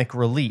comic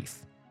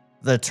relief,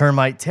 the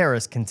Termite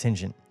Terrace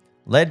contingent,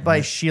 led by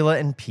Sheila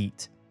and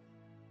Pete.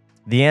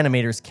 The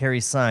animators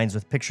carry signs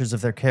with pictures of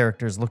their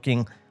characters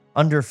looking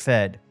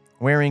underfed,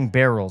 wearing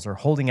barrels, or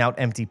holding out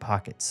empty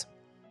pockets.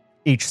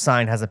 Each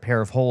sign has a pair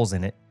of holes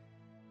in it,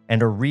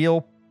 and a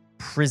real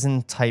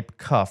prison-type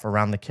cuff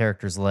around the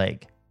character's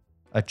leg.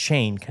 A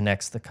chain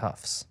connects the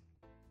cuffs.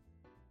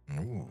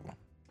 Ooh,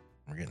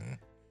 we're getting...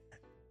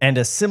 And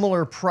a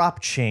similar prop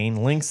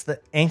chain links the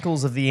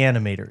ankles of the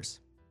animators.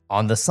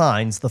 On the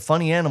signs, the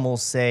funny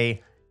animals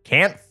say,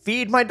 "Can't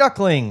feed my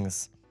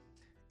ducklings."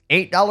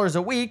 $8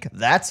 a week,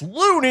 that's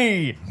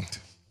loony.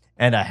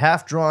 And a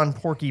half-drawn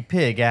Porky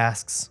Pig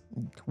asks,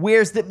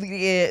 "Where's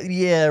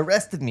the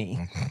rest of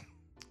me?"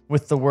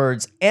 with the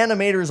words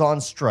 "Animators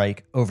on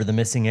strike" over the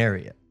missing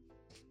area.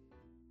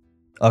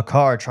 A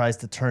car tries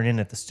to turn in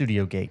at the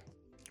studio gate.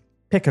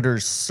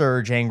 Picketers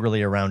surge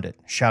angrily around it,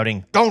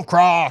 shouting, "Don't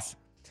cross!"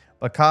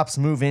 But cops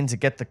move in to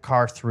get the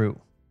car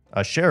through.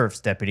 A sheriff's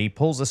deputy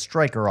pulls a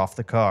striker off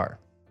the car.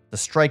 The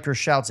striker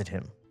shouts at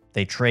him.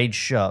 They trade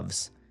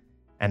shoves,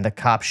 and the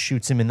cop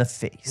shoots him in the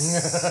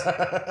face.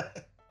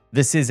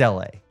 This is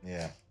LA.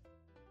 Yeah.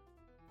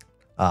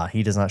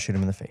 He does not shoot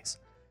him in the face.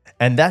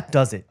 And that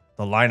does it.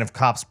 The line of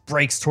cops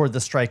breaks toward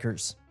the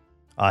strikers.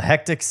 A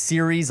hectic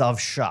series of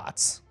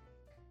shots.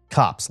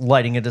 Cops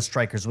lighting into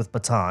strikers with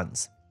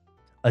batons.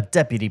 A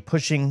deputy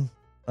pushing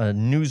a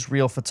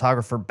newsreel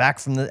photographer back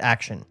from the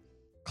action.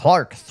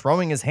 Clark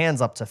throwing his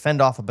hands up to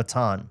fend off a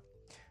baton.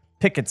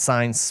 Picket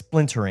signs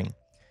splintering.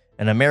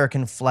 An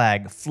American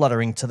flag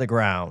fluttering to the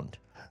ground.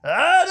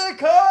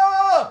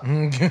 Attica!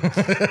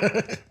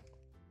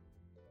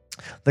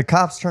 The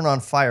cops turn on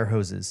fire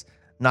hoses,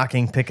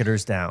 knocking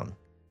picketers down.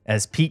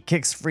 As Pete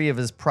kicks free of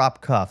his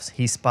prop cuffs,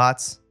 he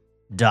spots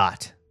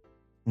Dot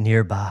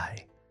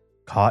nearby,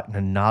 caught in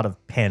a knot of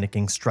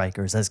panicking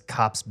strikers as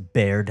cops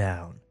bear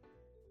down.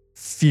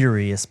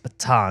 Furious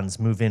batons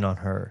move in on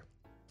her,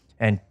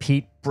 and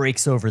Pete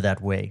breaks over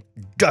that way,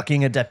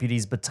 ducking a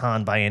deputy's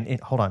baton by an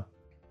inch. Hold on.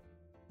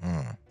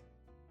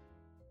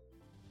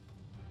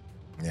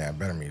 Yeah,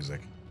 better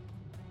music.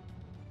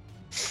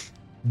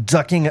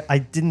 Ducking. I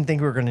didn't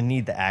think we were going to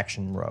need the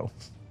action row.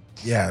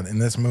 Yeah, in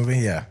this movie,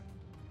 yeah.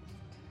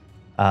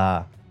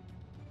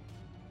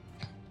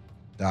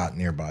 Dot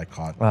nearby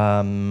caught.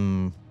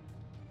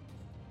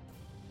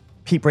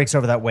 Pete breaks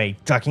over that way,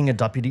 ducking a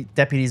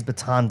deputy's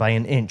baton by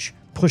an inch,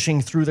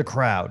 pushing through the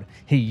crowd.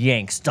 He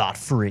yanks Dot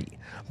free,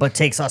 but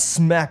takes a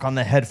smack on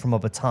the head from a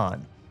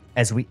baton.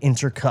 As we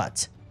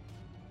intercut.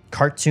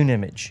 Cartoon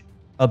image.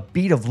 A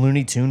beat of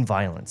Looney Tune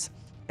violence.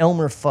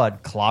 Elmer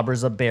Fudd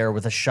clobbers a bear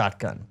with a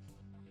shotgun.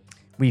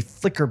 We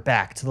flicker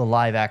back to the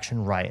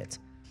live-action riot.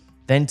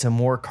 Then to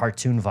more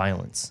cartoon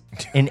violence.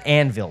 An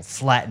anvil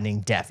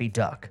flattening Daffy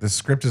Duck. The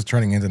script is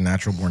turning into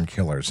Natural Born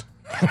Killers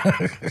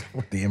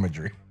with the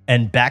imagery.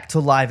 And back to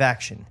live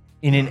action.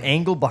 In an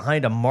angle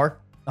behind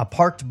a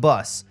parked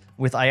bus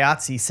with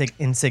IATSE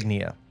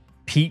insignia.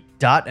 Pete,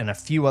 Dot, and a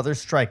few other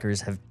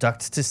strikers have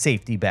ducked to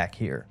safety back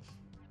here.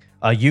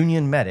 A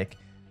Union medic,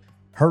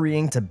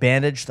 hurrying to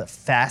bandage the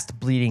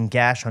fast-bleeding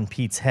gash on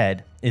Pete's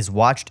head, is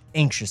watched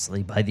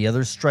anxiously by the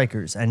other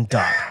strikers and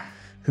Dot,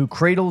 who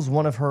cradles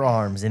one of her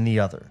arms in the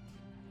other.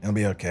 It'll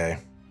be okay.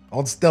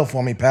 Hold still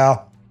for me,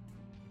 pal.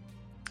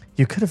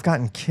 You could have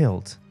gotten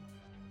killed.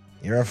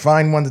 You're a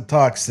fine one to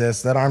talk,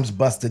 sis. That arm's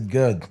busted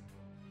good.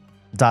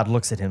 Dot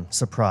looks at him,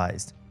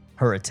 surprised.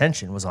 Her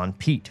attention was on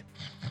Pete.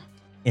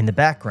 In the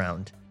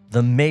background,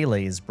 the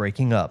melee is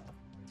breaking up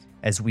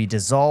as we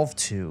dissolve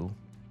to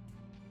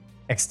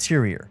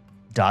exterior,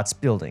 Dot's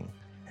building,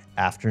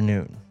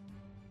 afternoon.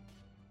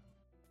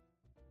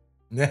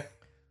 Yeah.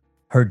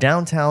 Her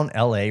downtown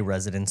LA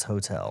residence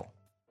hotel.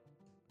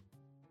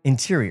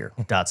 Interior,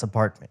 Dot's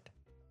apartment.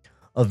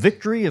 A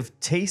victory of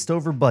taste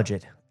over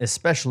budget,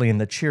 especially in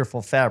the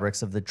cheerful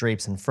fabrics of the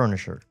drapes and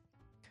furniture.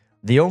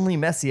 The only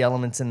messy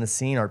elements in the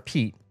scene are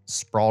Pete,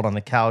 sprawled on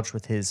the couch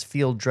with his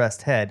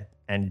field-dressed head,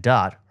 and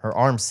Dot, her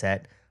arm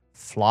set,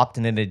 flopped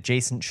in an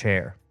adjacent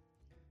chair.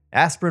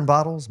 Aspirin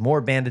bottles,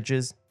 more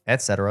bandages,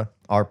 etc.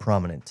 are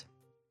prominent.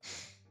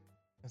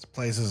 This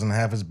place isn't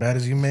half as bad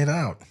as you made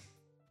out.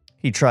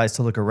 He tries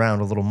to look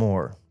around a little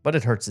more, but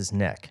it hurts his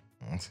neck.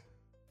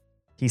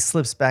 He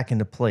slips back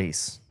into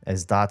place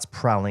as Dot's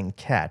prowling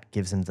cat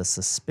gives him the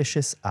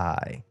suspicious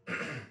eye.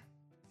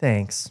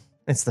 Thanks.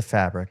 It's the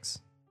fabrics.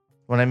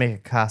 When I make a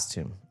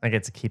costume, I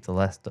get to keep the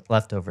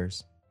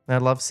leftovers.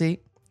 That love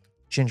seat?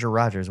 Ginger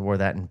Rogers wore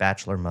that in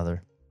Bachelor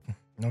Mother.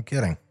 No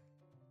kidding.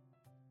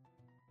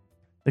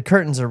 The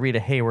curtains are Rita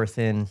Hayworth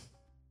in.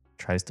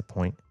 Tries to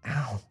point.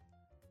 Ow.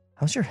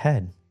 How's your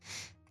head?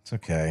 It's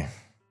okay.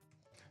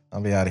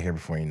 I'll be out of here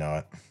before you know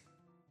it.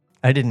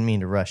 I didn't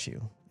mean to rush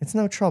you. It's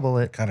no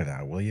trouble. Cut it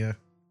out, will you?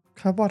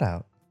 Cut what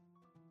out?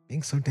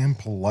 Being so damn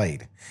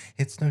polite.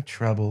 It's no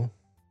trouble.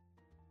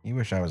 You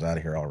wish I was out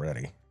of here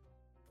already.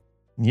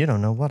 You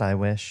don't know what I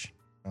wish.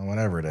 Well,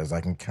 whatever it is,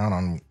 I can count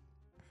on...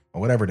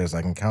 Well, whatever it is,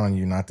 I can count on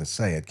you not to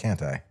say it,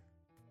 can't I?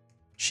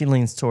 She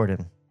leans toward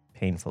him,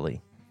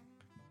 painfully.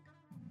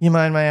 You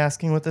mind my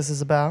asking what this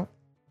is about?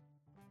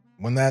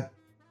 When that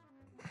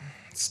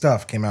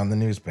stuff came out in the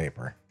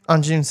newspaper.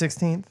 On June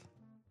 16th?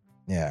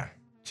 Yeah,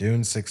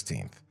 June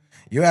 16th.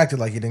 You acted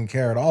like you didn't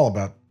care at all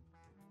about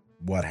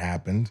what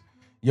happened.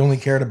 You only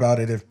cared about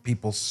it if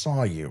people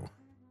saw you.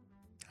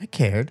 I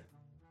cared.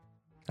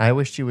 I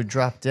wished you would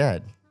drop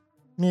dead.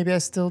 Maybe I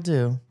still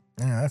do.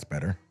 Yeah, that's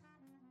better.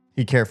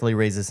 He carefully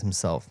raises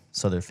himself,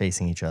 so they're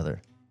facing each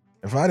other.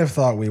 If I'd have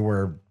thought we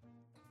were,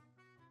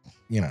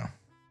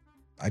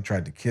 I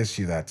tried to kiss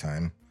you that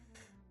time.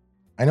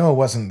 I know it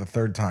wasn't the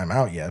third time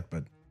out yet,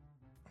 but...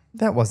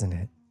 That wasn't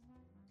it.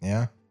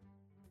 Yeah?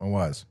 What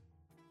was?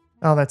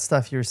 All that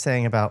stuff you were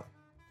saying about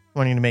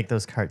wanting to make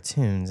those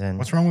cartoons and...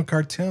 What's wrong with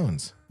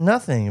cartoons?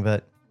 Nothing,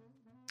 but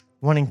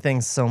wanting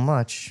things so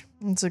much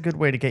It's a good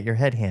way to get your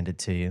head handed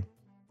to you,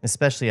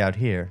 especially out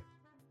here.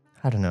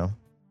 I don't know.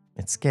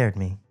 It scared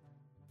me.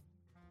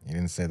 You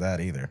didn't say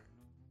that either.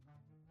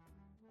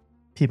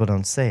 People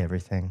don't say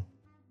everything.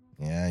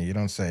 Yeah, you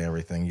don't say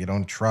everything. You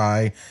don't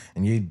try,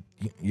 and you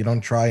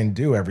don't try and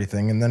do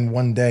everything. And then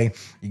one day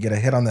you get a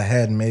hit on the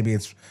head, and maybe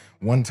it's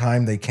one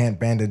time they can't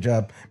bandage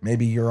up.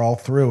 Maybe you're all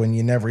through, and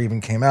you never even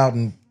came out.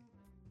 And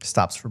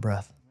Stops for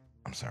breath.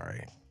 I'm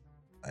sorry,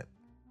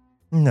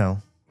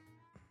 No.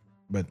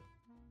 but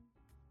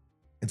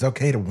it's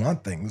okay to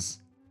want things.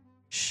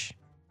 Shh.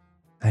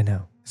 I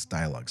know. This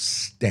dialogue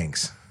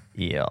stinks.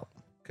 Yep.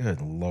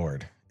 Good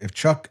Lord. If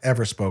Chuck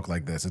ever spoke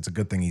like this, it's a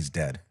good thing he's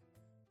dead.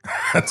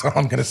 That's all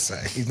I'm going to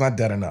say. He's not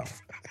dead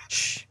enough.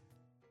 Shh.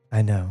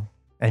 I know.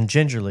 And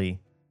gingerly,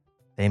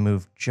 they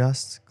move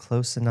just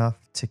close enough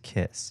to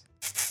kiss.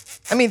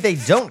 I mean, they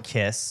don't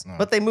kiss,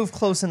 but they move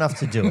close enough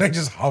to do They it.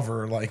 just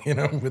hover, like,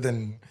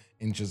 within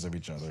inches of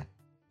each other.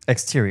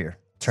 Exterior,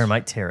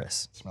 Termite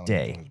Terrace, Smelling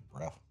day. his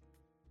breath.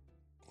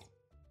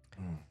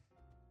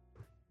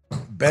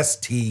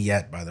 Best tea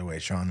yet, by the way,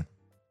 Sean.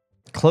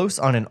 Close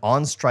on an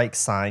on-strike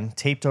sign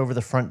taped over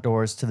the front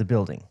doors to the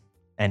building,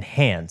 and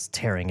hands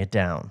tearing it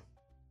down.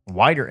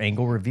 Wider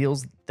angle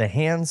reveals the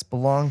hands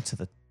belong to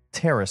the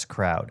Terrace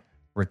crowd,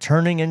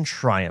 returning in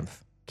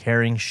triumph,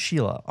 carrying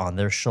Sheila on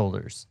their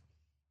shoulders.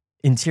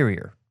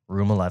 Interior,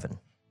 room 11.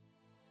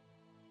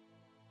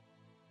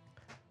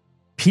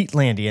 Pete,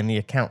 Landy, and the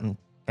accountant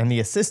and the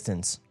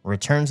assistants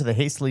return to the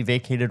hastily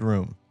vacated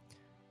room.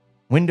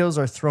 Windows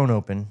are thrown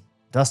open,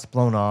 dust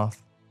blown off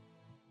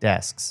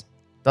desks,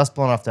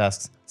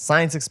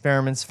 science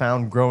experiments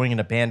found growing in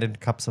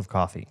abandoned cups of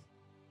coffee.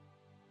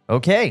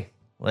 Okay,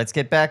 let's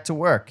get back to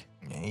work.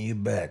 Yeah, you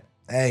bet.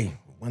 Hey,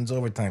 when's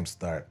overtime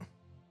start?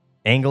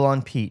 Angle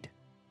on Pete.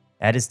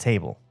 At his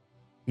table,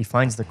 he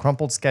finds the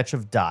crumpled sketch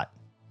of Dot.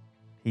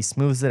 He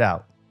smooths it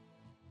out,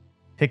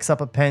 picks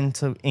up a pen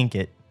to ink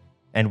it,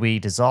 and we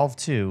dissolve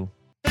to...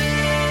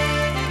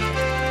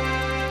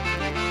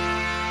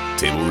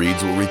 Table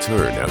Reads will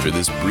return after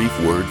this brief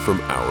word from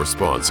our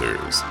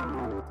sponsors.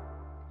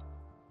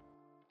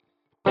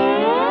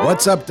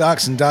 What's up,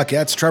 docs and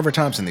docettes? Trevor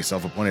Thompson, the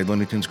self-appointed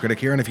Looney Tunes critic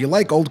here, and if you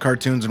like old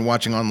cartoons and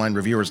watching online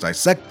reviewers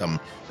dissect them,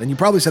 then you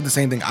probably said the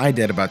same thing I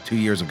did about 2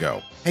 years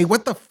ago. Hey,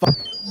 what the fuck?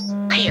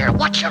 Here,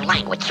 watch your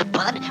language,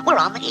 bud. We're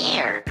on the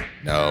air.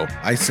 No,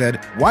 I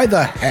said, why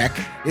the heck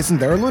isn't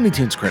there a Looney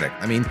Tunes critic?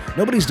 I mean,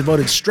 nobody's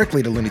devoted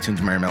strictly to Looney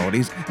Tunes Merry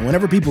Melodies, and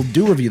whenever people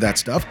do review that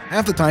stuff,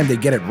 half the time they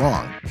get it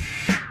wrong.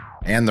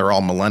 And they're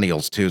all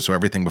millennials, too, so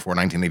everything before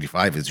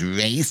 1985 is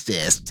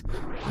racist.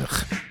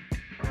 Ugh.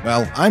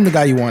 Well, I'm the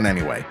guy you want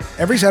anyway.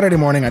 Every Saturday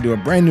morning, I do a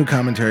brand new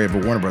commentary of a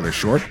Warner Brothers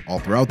short. All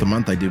throughout the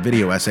month, I do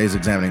video essays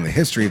examining the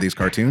history of these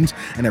cartoons.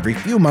 And every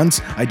few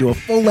months, I do a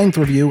full-length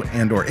review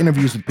and or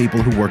interviews with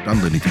people who worked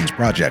on Looney Tunes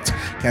projects.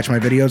 Catch my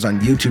videos on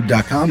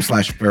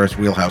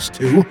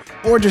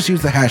youtube.com/FerrisWheelhouse2 or just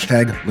use the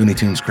hashtag Looney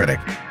Tunes Critic.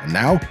 And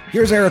now,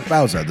 here's Eric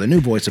Bauza, the new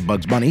voice of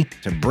Bugs Bunny,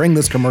 to bring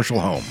this commercial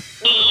home.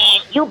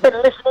 You've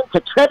been listening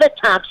to Trevor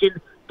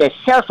Thompson, the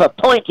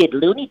self-appointed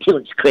Looney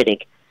Tunes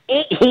critic.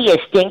 Ain't he a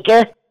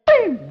stinker?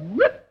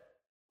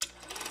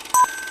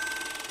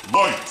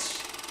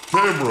 Lights,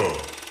 camera,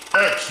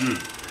 action.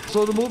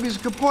 So the movie's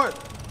kaput,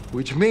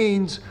 which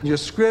means your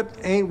script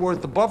ain't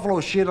worth the buffalo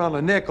shit on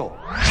a nickel.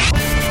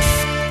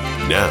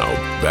 Now,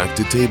 back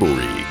to Table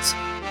Reads.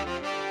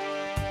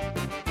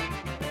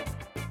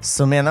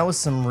 So, man, that was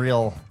some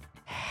real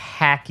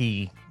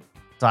hacky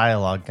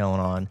dialogue going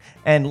on.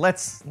 And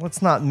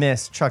let's not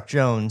miss Chuck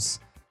Jones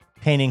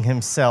painting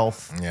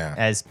himself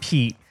as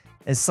Pete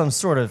as some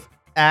sort of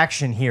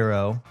action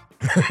hero.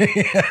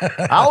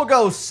 I'll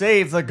go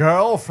save the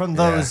girl from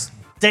those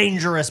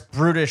dangerous,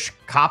 brutish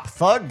cop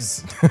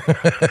thugs.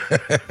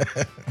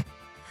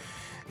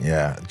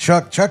 Yeah,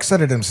 Chuck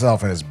said it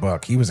himself in his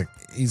book. He's a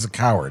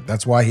coward.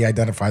 That's why he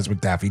identifies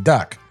with Daffy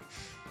Duck.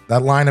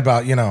 That line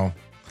about,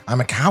 I'm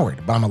a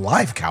coward, but I'm a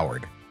live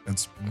coward.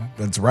 It's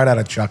right out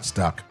of Chuck's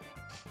Duck.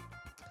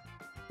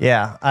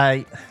 Yeah,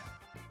 I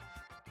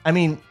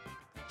mean,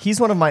 he's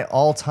one of my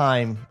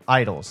all-time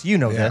idols. You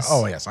know this.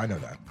 Oh, yes, I know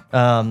that.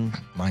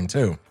 Mine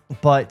too.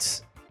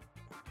 But,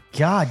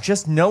 God,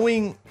 just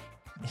knowing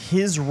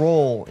his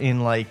role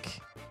in,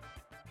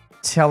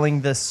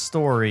 telling this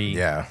story.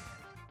 Yeah.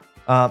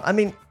 I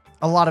mean,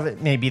 a lot of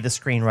it may be the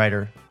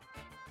screenwriter,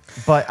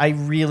 but I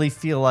really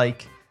feel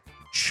like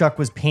Chuck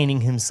was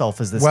painting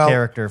himself as this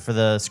character for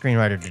the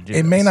screenwriter to do.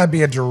 It may not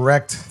be a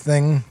direct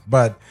thing,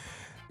 but,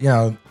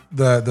 the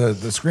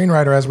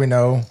screenwriter, as we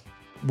know,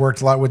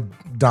 worked a lot with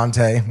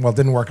Dante. Well,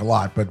 didn't work a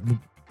lot, but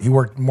he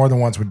worked more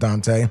than once with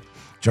Dante.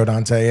 Joe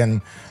Dante,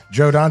 and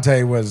Joe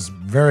Dante was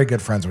very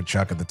good friends with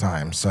Chuck at the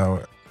time.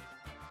 So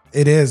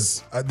there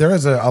is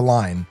a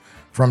line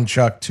from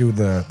Chuck to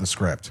the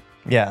script.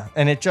 Yeah,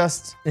 and it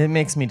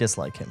makes me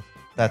dislike him.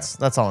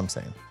 That's all I'm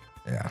saying.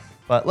 Yeah.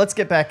 But let's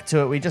get back to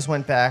it. We just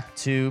went back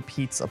to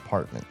Pete's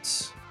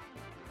apartment.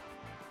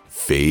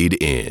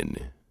 Fade in.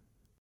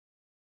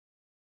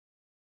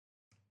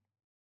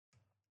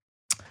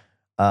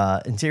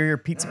 Interior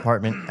Pete's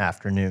apartment,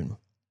 afternoon.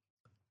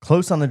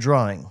 Close on the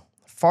drawing,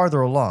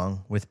 farther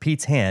along, with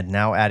Pete's hand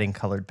now adding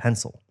colored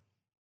pencil.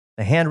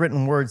 The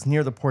handwritten words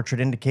near the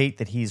portrait indicate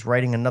that he's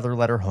writing another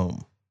letter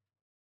home.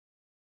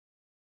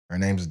 Her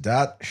name's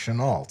Dot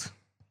Chenault.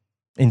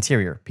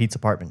 Interior, Pete's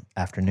apartment,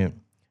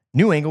 afternoon.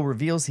 New angle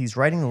reveals he's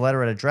writing the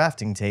letter at a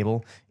drafting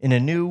table in a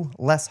new,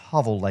 less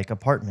hovel-like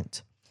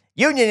apartment.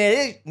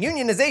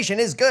 Unionization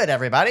is good,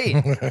 everybody.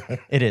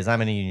 It is.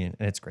 I'm in a union,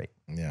 and it's great.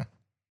 Yeah.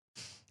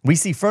 We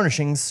see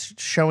furnishings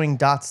showing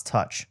Dot's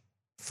touch.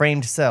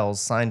 Framed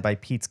cells signed by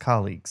Pete's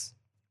colleagues.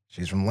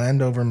 She's from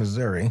Landover,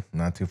 Missouri,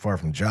 not too far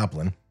from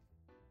Joplin.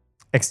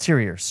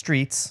 Exterior,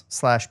 streets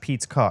 /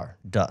 Pete's car,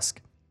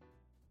 dusk.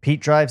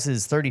 Pete drives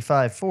his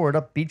 35 Ford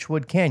up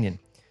Beechwood Canyon,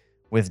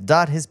 with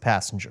Dot his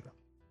passenger.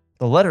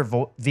 The letter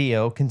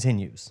VO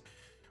continues.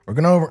 We're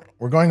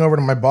going over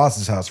to my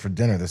boss's house for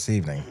dinner this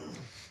evening.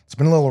 It's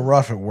been a little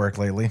rough at work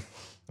lately.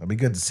 It'll be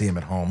good to see him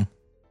at home.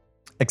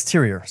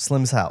 Exterior,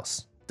 Slim's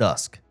house,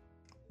 dusk.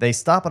 They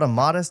stop at a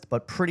modest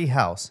but pretty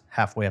house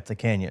halfway up the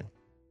canyon.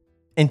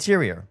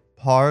 Interior,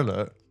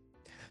 parlor.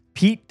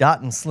 Pete,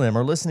 Dot, and Slim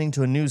are listening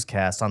to a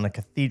newscast on the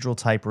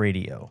cathedral-type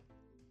radio.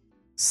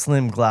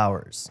 Slim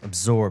glowers,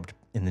 absorbed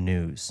in the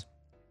news.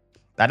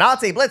 The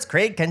Nazi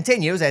blitzkrieg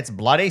continues its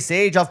bloody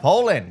siege of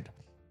Poland.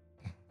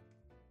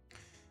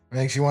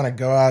 Makes you want to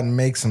go out and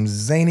make some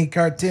zany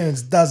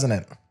cartoons, doesn't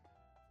it?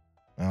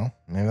 Well,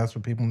 maybe that's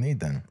what people need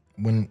then.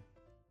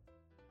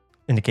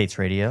 Indicates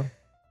radio.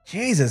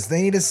 Jesus,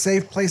 they need a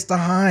safe place to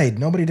hide.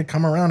 Nobody to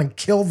come around and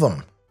kill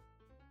them.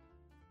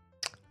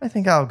 I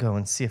think I'll go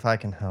and see if I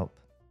can help.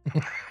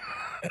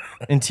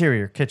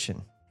 Interior,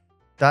 kitchen.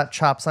 Dot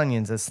chops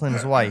onions as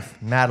Slim's wife,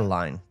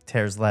 Madeline,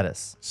 tears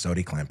lettuce.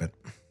 Sody clamp it.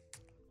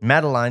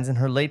 Madeline's in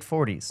her late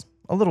 40s,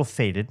 a little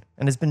faded,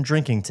 and has been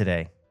drinking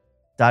today.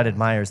 Dot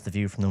admires the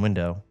view from the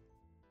window.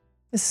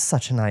 This is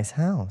such a nice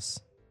house.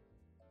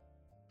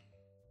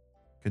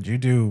 Could you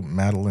do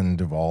Madeline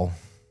Duvall?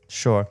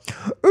 Sure.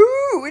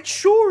 Ooh, it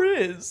sure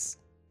is.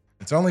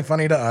 It's only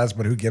funny to us,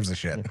 but who gives a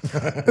shit?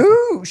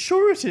 Ooh,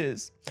 sure it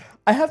is.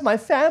 I have my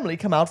family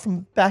come out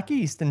from back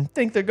east and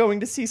think they're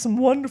going to see some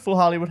wonderful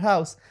Hollywood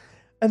house.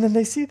 And then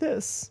they see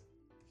this.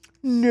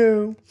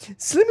 No,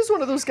 Slim is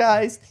one of those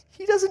guys,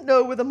 he doesn't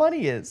know where the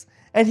money is,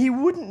 and he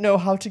wouldn't know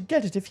how to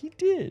get it if he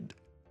did.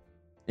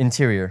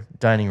 Interior,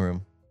 dining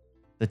room.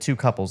 The two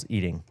couples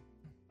eating.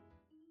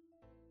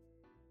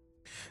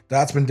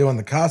 Dot's been doing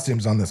the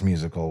costumes on this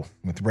musical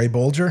with Ray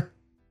Bolger.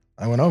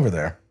 I went over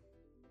there.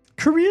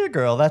 Career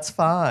girl, that's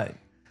fine.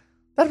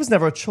 That was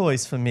never a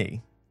choice for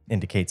me,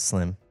 indicates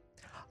Slim.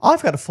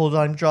 I've got a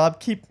full-time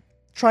job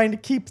trying to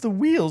keep the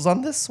wheels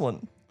on this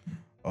one.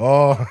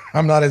 Oh,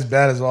 I'm not as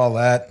bad as all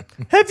that.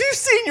 Have you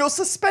seen your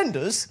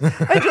suspenders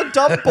and your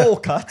dumb bowl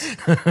cut?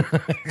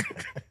 Are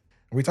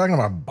we talking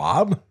about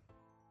Bob?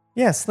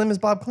 Yeah, Slim is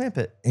Bob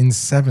Clampett. In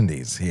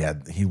 70s,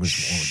 he was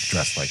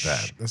dressed like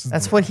that.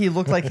 That's what he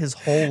looked like his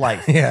whole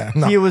life. Yeah,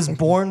 no. He was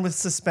born with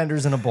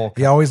suspenders and a bowl cut.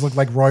 He always looked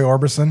like Roy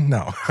Orbison?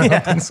 No, I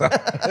don't think so.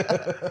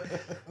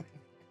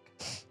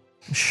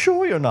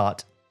 Sure you're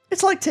not.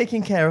 It's like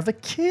taking care of a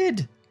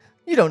kid.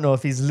 You don't know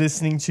if he's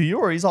listening to you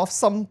or he's off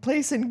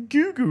someplace in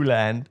Goo-Goo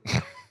Land.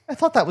 I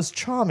thought that was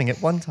charming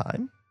at one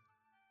time.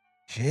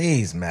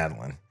 Jeez,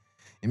 Madeline.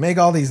 You make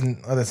all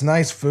this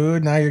nice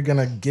food, now you're going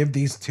to give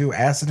these two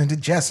acid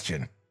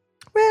indigestion.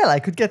 Well, I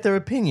could get their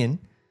opinion,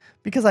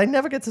 because I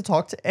never get to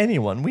talk to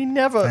anyone.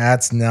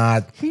 That's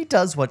not... He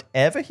does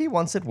whatever he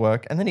wants at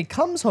work, and then he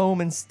comes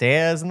home and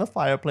stares in the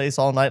fireplace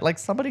all night like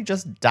somebody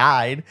just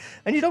died,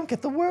 and you don't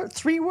get the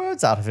 3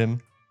 words out of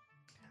him.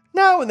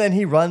 Now and then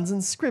he runs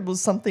and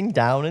scribbles something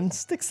down and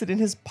sticks it in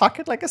his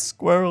pocket like a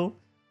squirrel.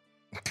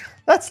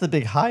 That's the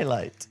big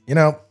highlight. You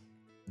know,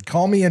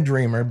 call me a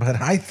dreamer,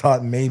 but I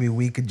thought maybe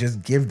we could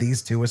just give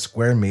these two a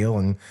square meal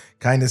and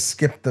kind of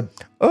skip the...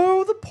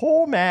 Oh, the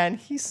poor man.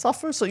 He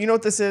suffers. So you know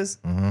what this is?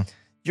 Mm-hmm.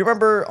 You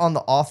remember on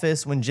The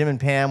Office when Jim and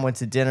Pam went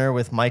to dinner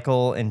with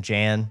Michael and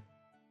Jan?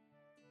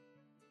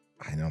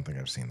 I don't think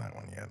I've seen that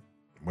one yet.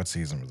 What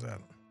season was that?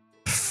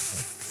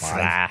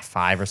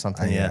 5 or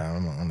something. Yeah,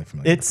 I'm only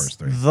familiar with the first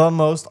 3. It's the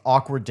most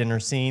awkward dinner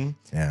scene.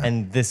 Yeah.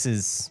 And this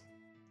is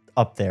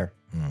up there.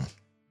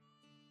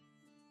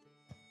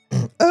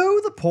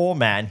 Oh, the poor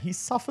man. He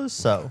suffers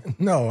so.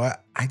 No,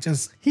 I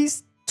just...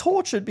 He's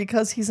tortured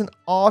because he's an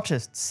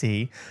artist,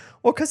 see?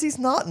 Or because he's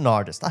not an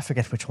artist. I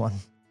forget which one.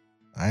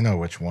 I know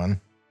which one.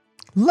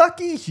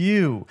 Lucky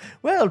you.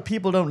 Well,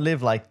 people don't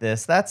live like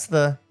this. That's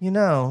the,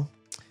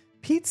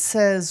 Pete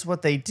says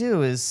what they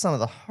do is some of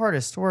the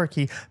hardest work.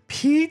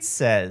 Pete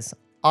says,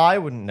 I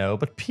wouldn't know,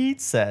 but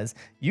Pete says,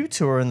 you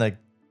two are in the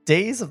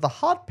days of the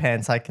hot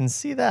pants. I can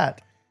see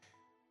that.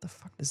 The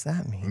fuck does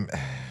that mean?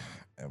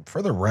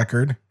 For the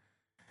record,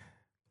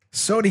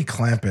 Sody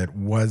Clampett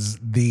was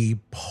the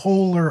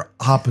polar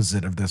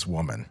opposite of this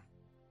woman.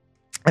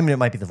 I mean, it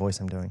might be the voice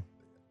I'm doing.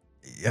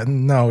 Yeah,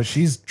 no,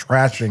 she's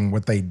trashing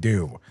what they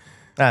do.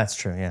 That's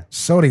true, yeah.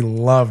 Sody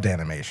loved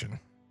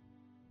animation.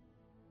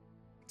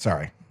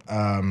 Sorry.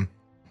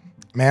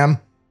 Ma'am?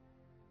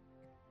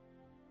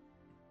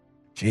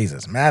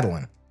 Jesus,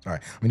 Madeline. Sorry,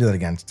 let me do that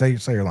again. Say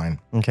your line.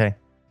 Okay.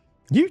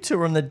 You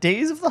two are in the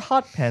days of the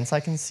hot pants.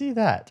 I can see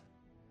that.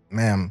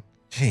 Ma'am,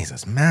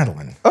 Jesus,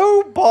 Madeline.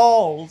 Oh,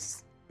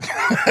 balls.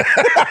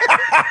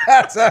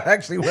 That's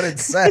actually what it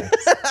says.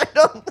 I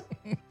don't...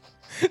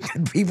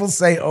 Did people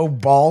say, oh,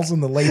 balls in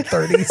the late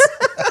 30s?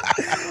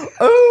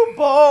 Oh,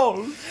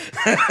 balls.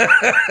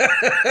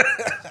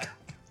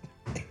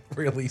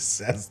 Really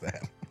says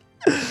that.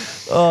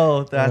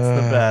 Oh, that's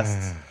the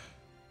best.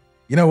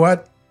 You know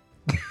what?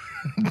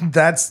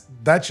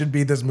 That should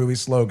be this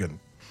movie's slogan.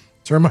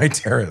 Termite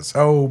Terrace.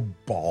 Oh,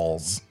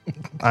 balls.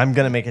 I'm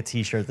going to make a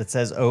t-shirt that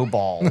says, oh,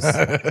 balls.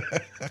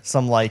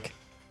 Some, like,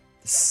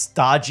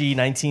 stodgy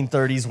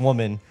 1930s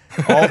woman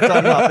all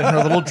done up in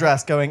her little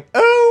dress going,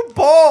 oh,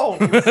 balls.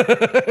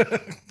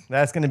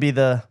 That's going to be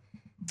the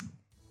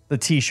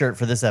t-shirt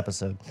for this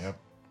episode.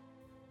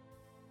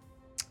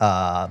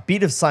 Yep.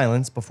 Beat of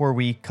silence before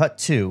we cut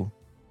to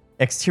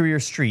exterior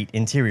street,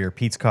 interior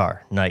Pete's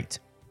car, night.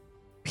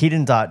 Pete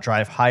and Dot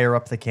drive higher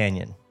up the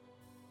canyon.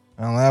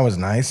 Well, that was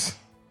nice.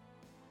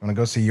 Want to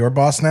go see your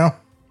boss now?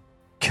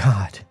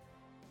 God.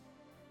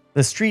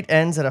 The street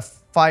ends at a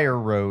fire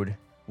road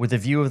with a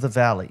view of the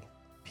valley.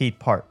 Pete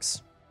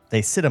parks.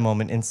 They sit a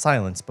moment in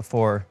silence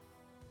before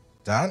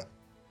Dot,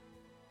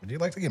 would you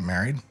like to get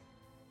married?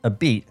 a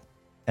beat,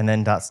 and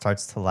then Dot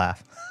starts to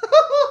laugh.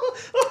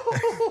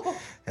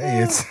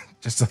 Hey, it's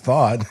just a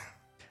thought.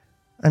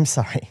 I'm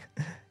sorry.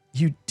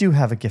 You do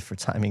have a gift for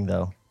timing,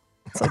 though.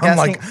 It's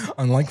like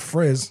Unlike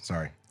Frizz.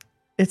 Sorry.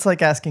 It's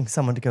like asking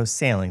someone to go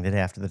sailing the day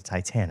after the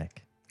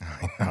Titanic.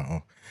 I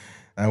know.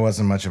 That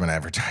wasn't much of an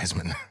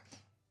advertisement.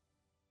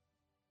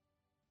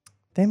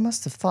 They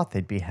must have thought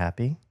they'd be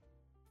happy.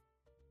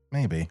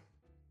 Maybe.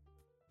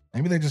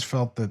 Maybe they just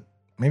felt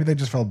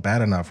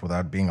bad enough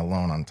without being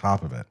alone on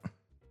top of it.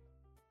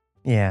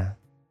 Yeah,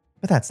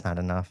 but that's not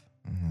enough.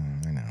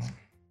 I know.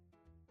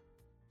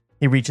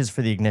 He reaches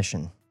for the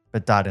ignition,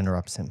 but Dot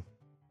interrupts him.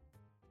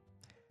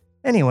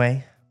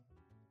 Anyway,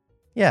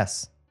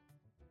 yes.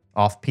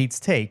 Off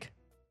Pete's take,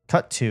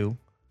 cut to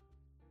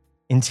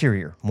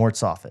interior,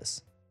 Mort's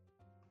office.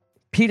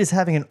 Pete is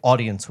having an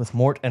audience with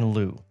Mort and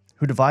Lou,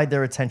 who divide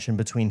their attention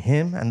between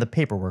him and the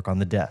paperwork on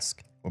the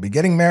desk. We'll be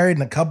getting married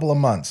in a couple of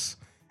months,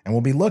 and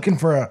we'll be looking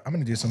for I'm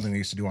going to do something we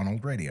used to do on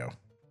old radio.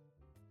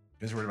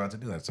 Just we're about to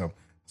do that. So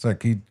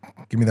can you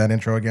give me that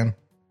intro again?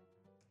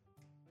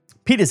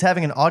 Pete is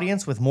having an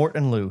audience with Mort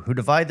and Lou, who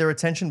divide their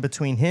attention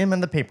between him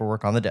and the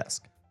paperwork on the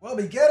desk. We'll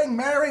be getting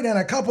married in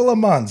a couple of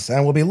months,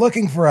 and we'll be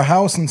looking for a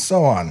house and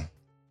so on.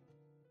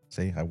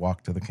 See, I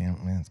walked to the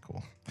camp. Man, that's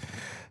cool.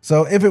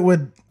 So if it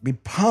would be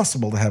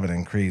possible to have an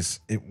increase,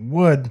 it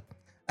would.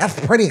 That's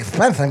a pretty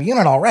expensive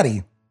unit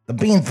already. The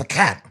bean's the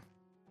cat.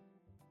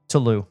 To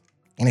Lou.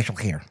 Initial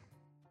here.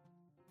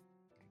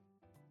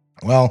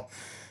 Well,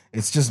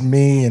 it's just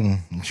me and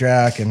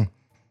Jack, and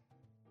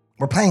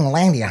We're paying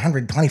Landy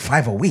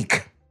 $125 a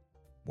week.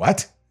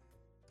 what?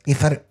 He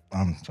said it.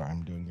 I'm sorry,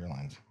 I'm doing your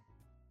lines.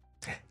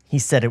 He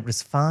said it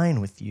was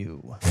fine with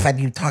you. Said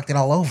you talked it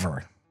all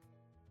over.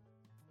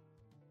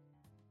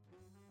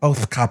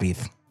 Both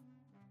copies.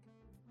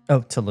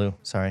 Oh, to Lou.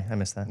 Sorry, I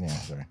missed that. Yeah,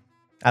 sorry.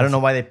 I don't know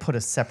why they put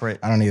a separate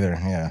I don't either.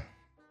 Yeah.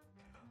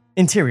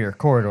 interior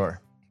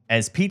corridor.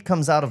 As Pete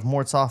comes out of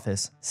Mort's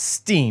office,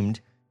 steamed,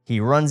 he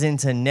runs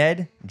into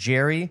Ned,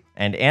 Jerry,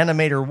 and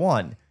Animator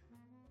 1,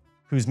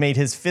 who's made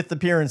his 5th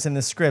appearance in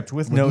the script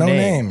with no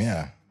name.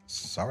 Yeah.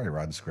 Sorry,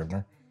 Rod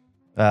Scribner.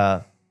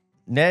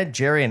 Ned,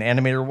 Jerry, and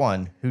Animator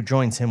 1, who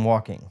joins him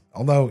walking.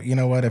 Although, you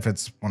know what? If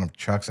it's one of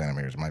Chuck's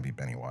animators, it might be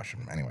Benny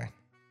Washam. Anyway.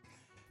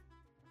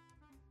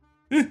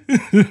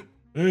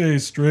 Hey,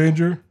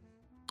 stranger.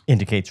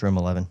 Indicates room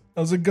 11.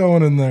 How's it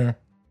going in there?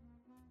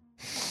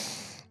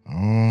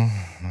 Oh,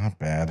 not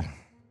bad.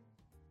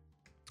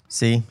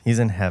 See, he's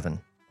in heaven.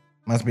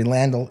 Must be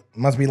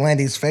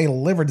Landy's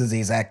fatal liver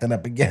disease acting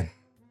up again.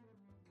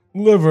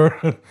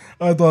 Liver?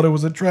 I thought it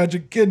was a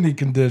tragic kidney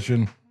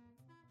condition.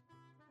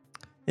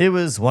 It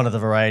was one of the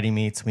variety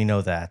meats, we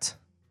know that.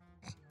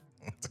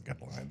 That's a good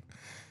line.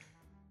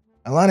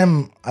 I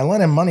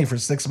lent him money for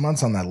 6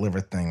 months on that liver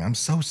thing. I'm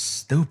so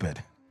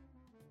stupid.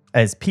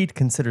 As Pete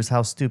considers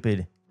how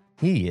stupid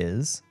he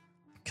is,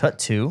 cut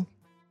to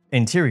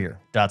interior,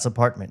 Dot's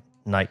apartment,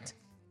 night,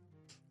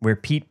 where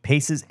Pete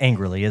paces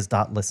angrily as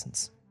Dot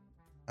listens.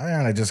 I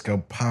ought to just go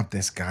pop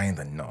this guy in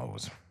the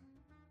nose.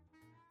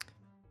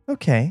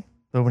 Okay,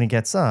 but when he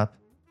gets up,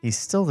 he's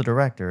still the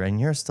director and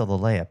you're still the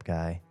layup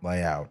guy.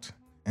 Layout.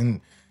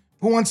 And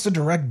who wants to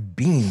direct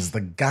Beans,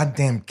 the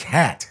goddamn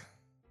cat?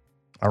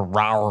 A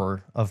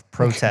roar of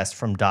protest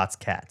from Dot's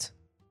cat.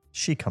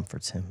 She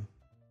comforts him.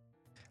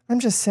 I'm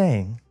just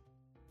saying,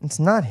 it's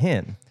not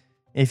him.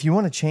 If you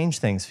want to change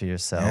things for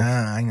yourself.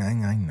 Yeah,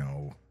 I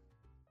know.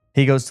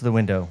 He goes to the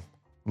window,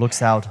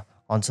 looks out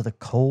onto the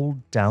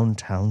cold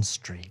downtown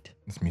street.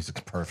 This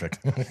music's perfect.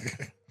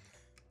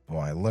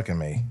 Boy, look at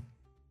me.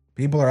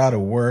 People are out of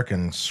work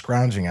and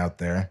scrounging out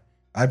there.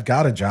 I've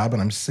got a job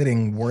and I'm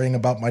sitting worrying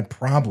about my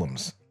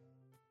problems.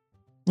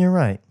 You're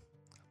right.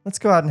 Let's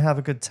go out and have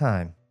a good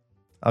time.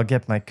 I'll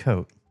get my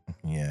coat.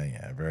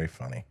 Yeah, very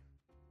funny.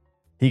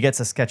 He gets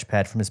a sketch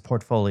pad from his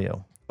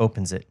portfolio,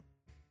 opens it.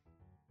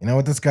 You know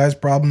what this guy's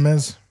problem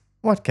is?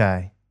 What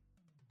guy?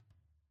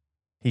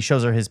 He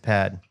shows her his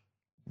pad.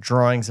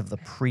 Drawings of the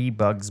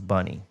pre-Bugs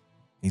Bunny.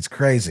 He's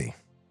crazy.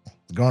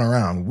 He's going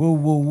around woo,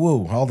 woo,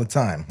 woo all the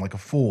time like a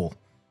fool.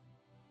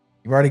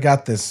 You've already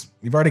got this.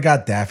 You've already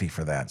got Daffy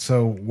for that.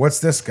 So what's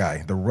this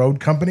guy? The road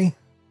company?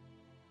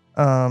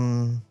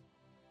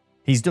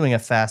 He's doing a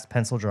fast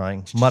pencil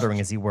drawing, muttering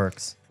as he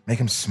works. Make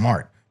him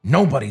smart.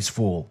 Nobody's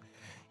fool.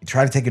 You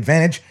try to take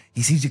advantage,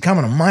 he sees you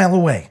coming a mile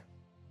away.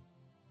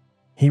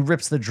 He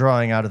rips the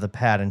drawing out of the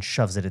pad and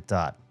shoves it at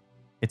Dot.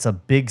 It's a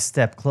big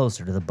step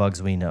closer to the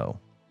Bugs we know.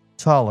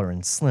 Taller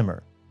and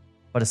slimmer,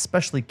 but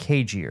especially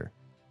cagier,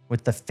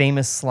 with the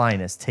famous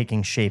slyness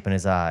taking shape in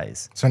his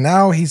eyes. So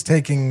now he's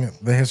taking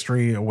the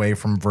history away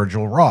from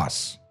Virgil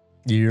Ross.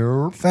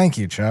 Yep. Thank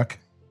you, Chuck.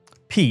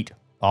 Pete,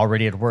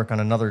 already at work on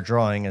another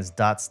drawing as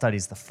Dot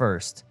studies the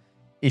first,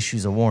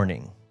 issues a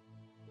warning.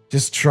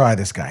 Just try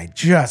this guy.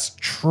 Just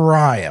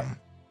try him.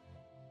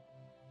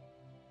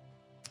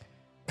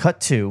 Cut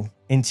to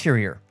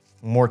interior,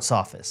 Mort's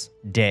office,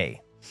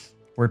 day,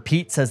 where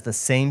Pete says the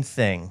same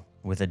thing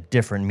with a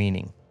different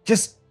meaning.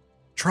 Just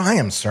try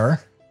him, sir.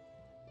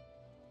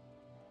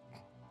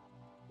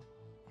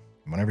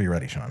 Whenever you're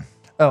ready, Sean.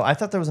 Oh, I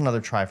thought there was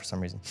another try for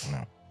some reason.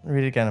 No.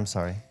 Read it again, I'm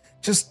sorry.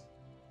 Just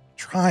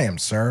try him,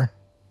 sir.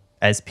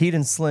 As Pete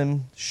and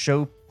Slim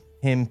show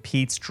him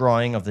Pete's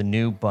drawing of the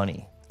new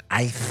bunny.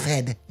 I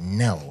said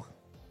no.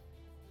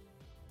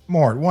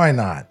 Mort, why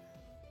not?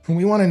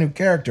 We want a new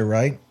character,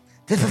 right?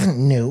 This isn't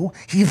new.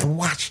 He's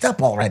washed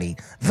up already.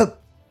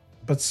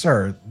 But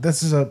sir,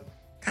 this is a...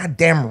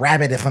 Goddamn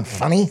rabbit isn't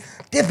funny.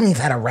 Disney's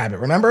had a rabbit,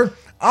 remember?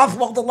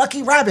 Oswald the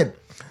Lucky Rabbit.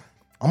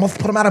 Almost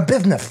put him out of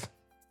business.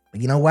 But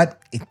you know what?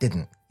 It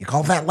didn't. You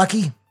call that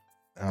lucky?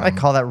 I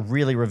call that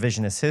really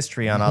revisionist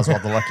history on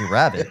Oswald the Lucky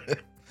Rabbit.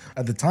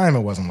 At the time,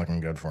 it wasn't looking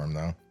good for him,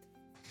 though.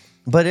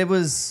 But it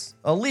was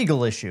a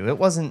legal issue. It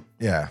wasn't...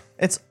 Yeah.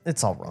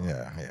 It's all wrong.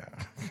 Yeah.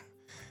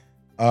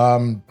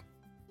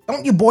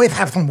 Don't you boys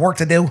have some work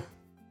to do?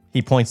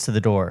 He points to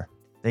the door.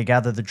 They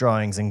gather the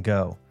drawings and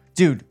go.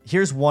 Dude,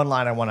 here's one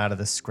line I want out of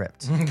this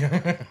script.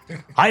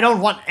 I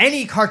don't want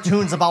any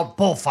cartoons about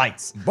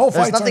bullfights.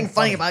 Bullfights There's nothing aren't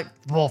funny funny.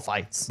 about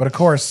bullfights. But of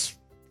course,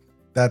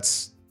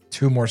 that's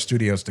 2 more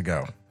studios to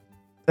go.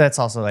 That's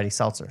also Eddie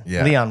Seltzer.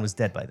 Yeah. Leon was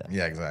dead by then.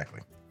 Yeah,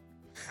 exactly.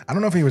 I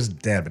don't know if he was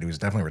dead, but he was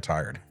definitely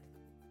retired.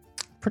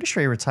 Pretty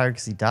sure he retired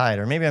because he died.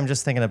 Or maybe I'm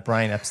just thinking of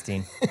Brian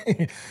Epstein.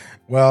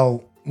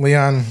 Well,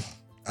 Leon,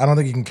 I don't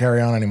think you can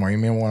carry on anymore. You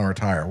may want to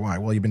retire. Why?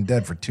 Well, you've been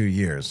dead for 2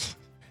 years.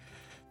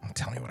 Don't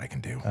tell me what I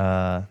can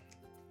do.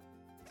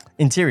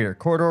 Interior,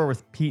 corridor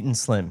with Pete and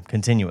Slim,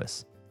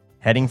 continuous.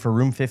 Heading for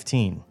room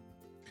 15.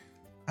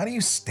 How do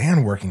you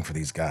stand working for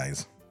these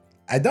guys?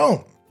 I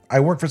don't. I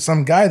work for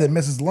some guy that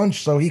misses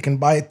lunch so he can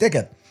buy a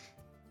ticket.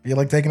 Feel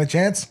like taking a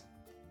chance?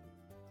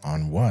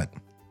 On what?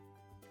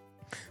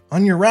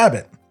 On your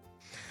rabbit.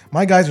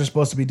 My guys are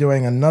supposed to be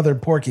doing another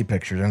Porky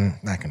picture, and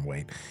that can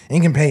wait.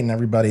 Ink and Paint and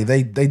everybody,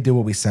 they do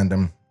what we send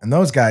them. And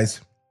those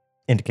guys,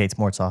 Indicates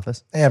Mort's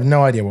office. they have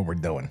no idea what we're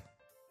doing.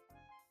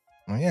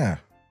 Well, yeah.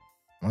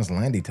 Unless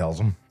Landy tells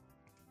them.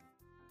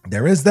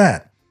 There is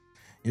that.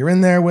 You're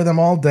in there with him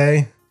all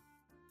day.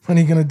 When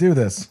are you going to do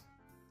this?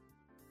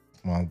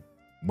 Well,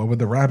 what would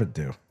the rabbit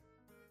do?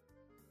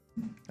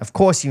 Of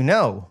course you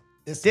know.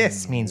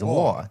 This means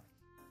war.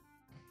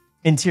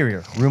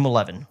 Interior, room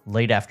 11,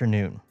 late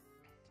afternoon.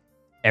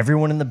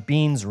 Everyone in the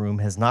beans room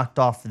has knocked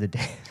off for the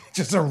day.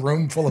 Just a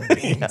room full of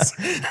beans.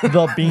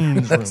 The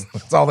beans room.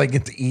 That's all they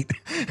get to eat.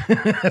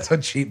 That's how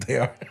cheap they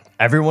are.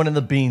 Everyone in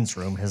the beans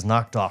room has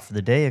knocked off for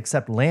the day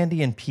except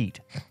Landy and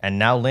Pete. And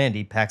now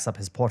Landy packs up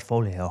his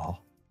portfolio.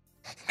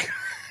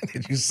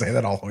 Did you say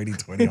that all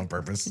hoity-toity on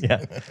purpose?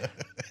 Yeah.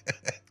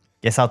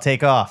 Guess I'll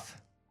take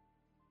off.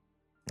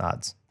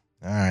 Nods.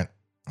 All right.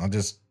 I'll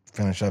just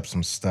finish up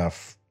some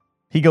stuff.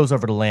 He goes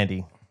over to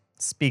Landy.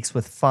 Speaks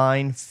with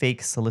fine,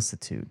 fake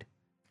solicitude.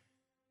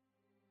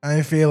 How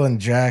you feeling,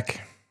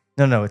 Jack?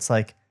 No, it's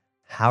like,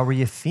 how are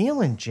you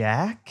feeling,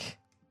 Jack?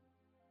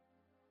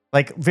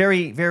 Like,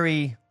 very,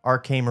 very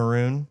arcane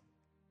maroon.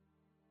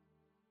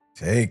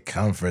 Take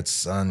comfort,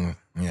 son.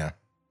 Yeah.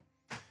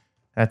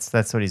 That's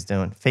what he's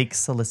doing. Fake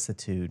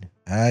solicitude.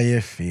 How you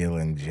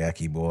feeling,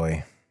 Jackie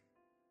boy?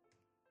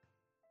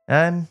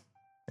 I'm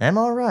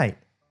all right.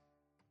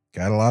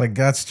 Got a lot of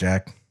guts,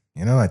 Jack.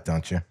 You know that,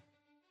 don't you?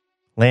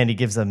 Landy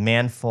gives a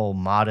manful,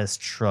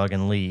 modest shrug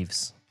and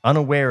leaves,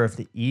 unaware of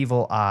the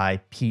evil eye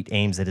Pete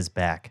aims at his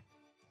back.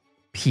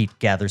 Pete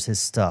gathers his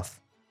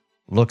stuff,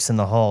 looks in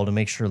the hall to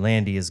make sure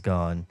Landy is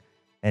gone,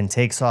 and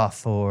takes off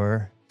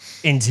for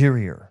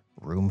interior,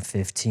 room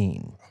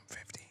 15.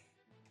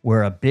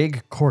 Where a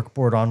big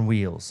corkboard on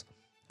wheels,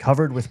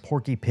 covered with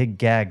Porky Pig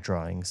gag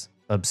drawings,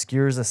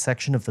 obscures a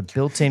section of the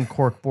built-in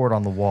corkboard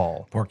on the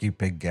wall. Porky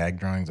Pig gag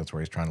drawings, that's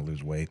where he's trying to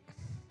lose weight.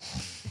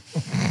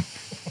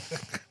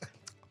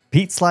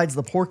 Pete slides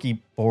the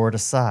Porky board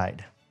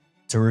aside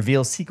to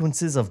reveal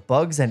sequences of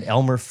Bugs and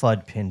Elmer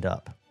Fudd pinned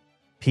up.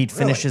 Pete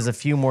finishes a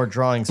few more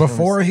drawings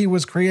Before he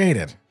was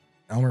created.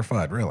 Elmer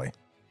Fudd, really.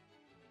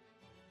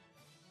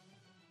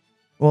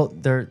 Well,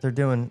 they're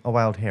doing a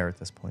wild hair at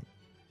this point.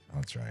 Oh,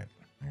 that's right.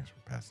 I guess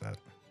we're past that.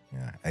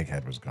 Yeah,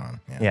 Egghead was gone.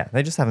 Yeah,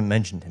 they just haven't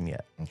mentioned him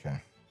yet. Okay.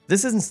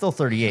 This isn't still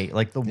 38.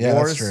 Like, the Yeah,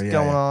 war's that's true. Yeah,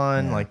 going yeah.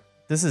 on. Yeah. Like,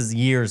 this is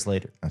years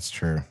later. That's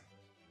true.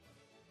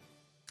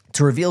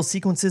 To reveal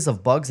sequences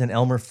of Bugs and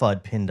Elmer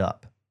Fudd pinned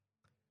up.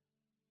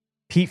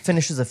 Pete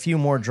fishes a few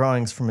more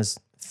drawings from his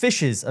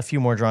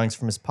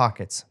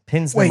pockets,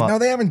 pins them Wait, up. no,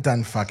 they haven't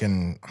done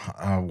fucking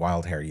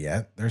wild hair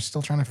yet. They're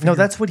still trying to figure. No,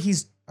 that's what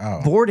he's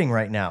Oh. boarding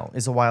right now,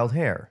 is a wild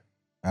hair.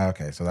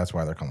 Okay, so that's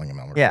why they're calling him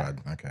Elmer Yeah.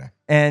 Fudd. Okay.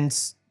 And,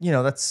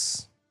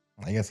 that's...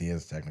 I guess he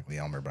is technically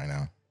Elmer by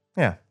now.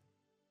 Yeah.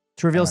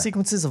 To reveal Alright.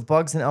 sequences of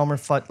Bugs and Elmer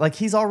Fudd. Like,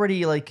 he's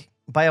already,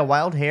 by a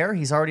wild hair,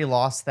 he's already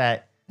lost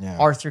that Yeah.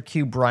 Arthur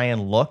Q.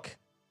 Bryan look.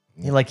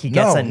 He gets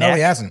no, a neck. No,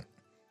 he hasn't.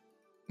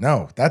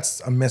 No, that's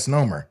a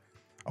misnomer.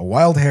 A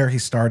wild hair, he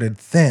started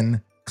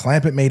thin.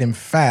 Clampett made him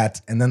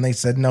fat, and then they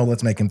said, no,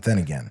 let's make him thin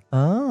again.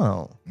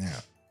 Oh.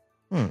 Yeah.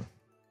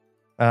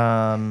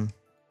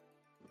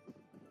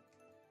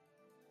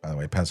 By By the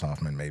way, Pez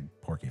Hoffman made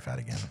Porky fat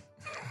again.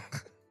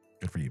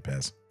 Good for you,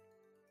 Pez.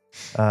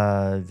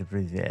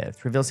 To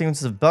reveal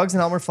sequences of Bugs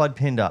and Elmer Fudd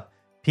pinned up.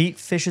 Pete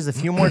fishes a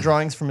few more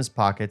drawings from his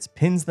pockets,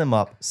 pins them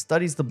up,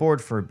 studies the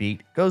board for a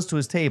beat, goes to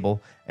his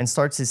table, and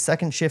starts his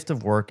second shift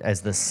of work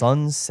as the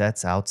sun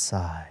sets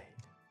outside.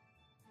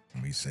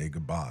 We say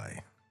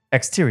goodbye.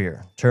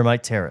 Exterior,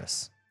 Termite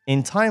Terrace.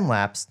 In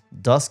time-lapse,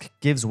 dusk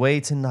gives way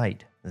to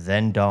night,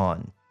 then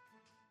dawn.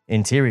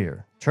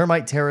 Interior,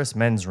 Termite Terrace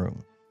men's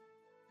room,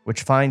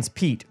 which finds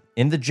Pete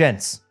in the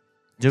gents,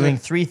 doing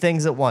 3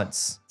 things at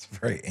once. It's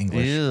very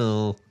English.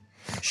 Ew.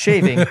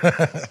 Shaving,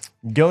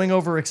 going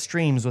over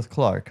extremes with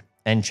Clark,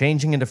 and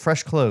changing into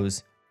fresh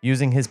clothes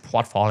using his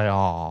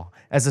portfolio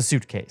as a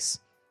suitcase.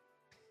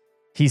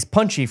 He's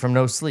punchy from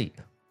no sleep,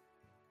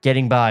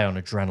 getting by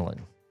on adrenaline.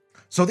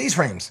 So these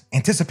frames,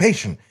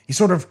 anticipation, he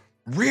sort of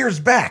rears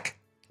back.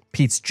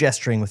 Pete's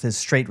gesturing with his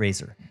straight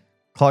razor.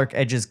 Clark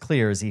edges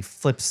clear as he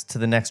flips to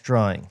the next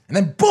drawing. And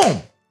then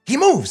boom, he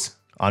moves.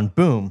 On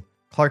boom,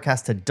 Clark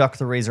has to duck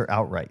the razor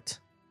outright.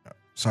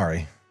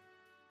 Sorry.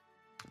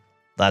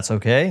 That's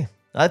okay.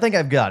 I think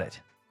I've got it.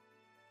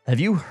 Have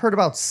you heard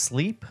about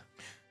sleep?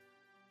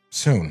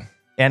 Soon.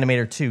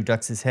 Animator 2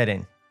 ducks his head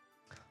in.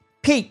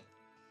 Pete,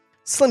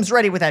 Slim's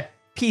ready with that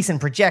piece in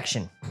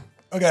projection.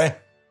 Okay.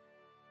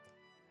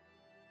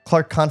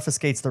 Clark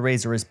confiscates the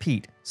razor as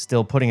Pete,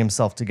 still putting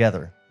himself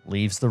together,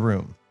 leaves the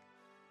room.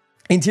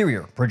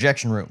 Interior,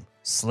 projection room.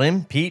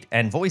 Slim, Pete,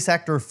 and voice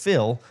actor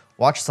Phil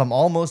watch some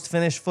almost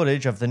finished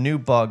footage of the new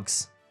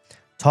Bugs.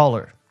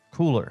 Taller,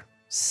 cooler,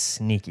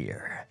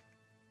 sneakier.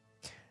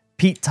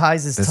 Pete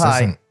ties his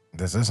tie.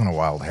 This isn't a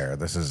wild hair.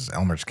 This is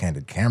Elmer's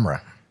candid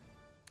camera.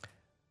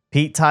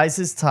 Pete ties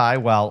his tie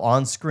while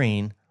on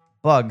screen,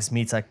 Bugs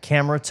meets a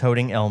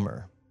camera-toting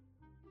Elmer.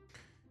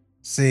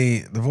 See,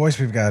 the voice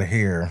we've got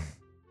here.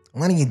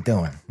 What are you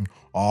doing?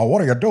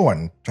 What are you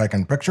doing?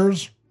 Taking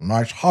pictures?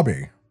 Nice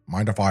hobby.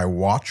 Mind if I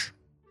watch?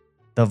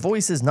 The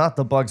voice is not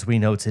the Bugs we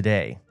know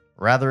today.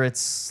 Rather, it's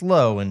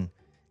slow and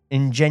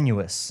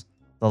ingenuous,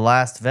 the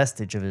last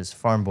vestige of his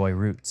farm boy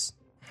roots.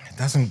 It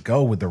doesn't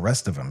go with the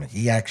rest of him.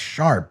 He acts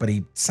sharp, but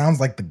he sounds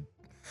like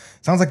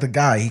the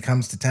guy. He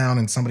comes to town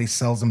and somebody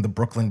sells him the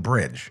Brooklyn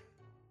Bridge.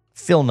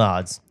 Phil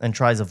nods and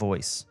tries a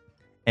voice.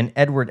 An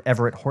Edward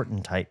Everett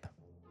Horton type.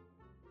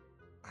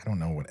 I don't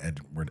know what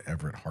Edward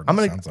Everett Horton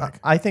sounds like.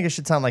 I think it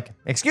should sound like,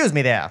 "Excuse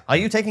me there. Are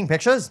you taking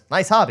pictures?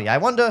 Nice hobby. I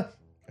wonder..."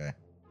 Okay.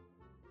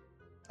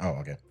 Oh,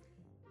 okay.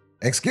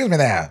 Excuse me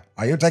there.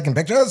 Are you taking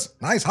pictures?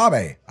 Nice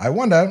hobby. I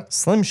wonder.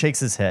 Slim shakes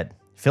his head.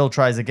 Phil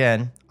tries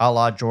again, a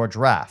la George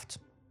Raft.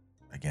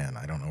 Again,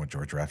 I don't know what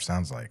George Raft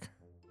sounds like.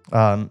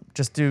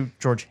 Just do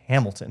George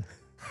Hamilton.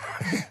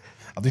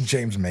 I'll do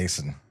James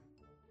Mason.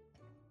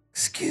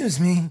 Excuse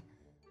me.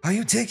 Are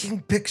you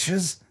taking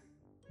pictures?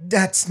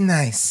 That's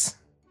nice.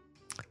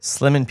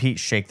 Slim and Pete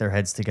shake their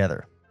heads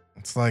together.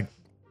 It's like,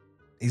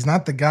 he's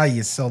not the guy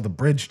you sell the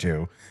bridge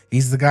to.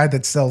 He's the guy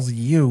that sells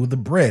you the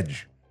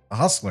bridge. A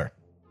hustler.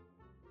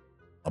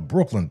 A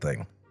Brooklyn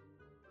thing.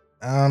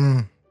 I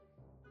mean,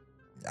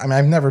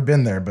 I've never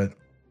been there, but...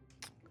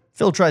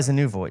 Phil tries a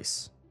new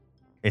voice.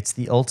 It's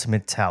the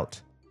ultimate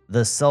tout.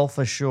 The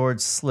self-assured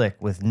slick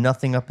with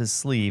nothing up his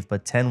sleeve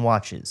but 10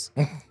 watches.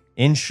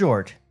 In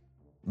short,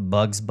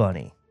 Bugs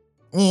Bunny.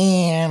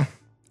 Yeah.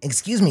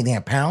 Excuse me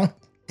there, pal.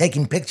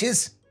 Taking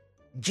pictures?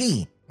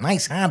 Gee,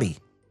 nice hobby.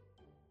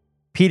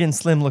 Pete and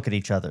Slim look at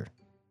each other.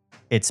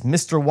 It's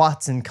Mr.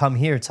 Watson come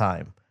here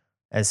time,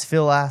 as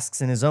Phil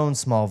asks in his own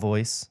small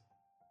voice.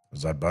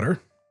 Was that butter?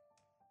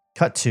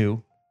 Cut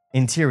to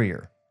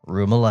interior,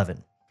 room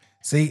 11.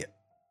 See,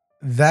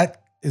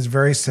 that is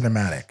very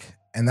cinematic.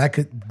 And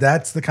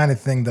that's the kind of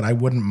thing that I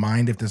wouldn't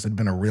mind if this had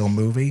been a real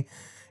movie.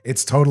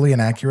 It's totally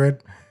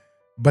inaccurate,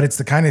 but it's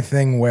the kind of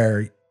thing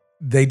where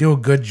they do a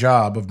good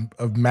job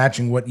of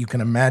matching what you can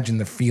imagine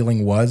the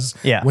feeling was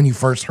when you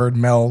first heard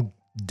Mel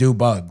do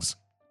Bugs.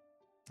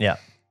 Yeah.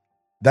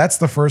 That's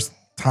the first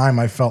time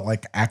I felt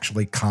like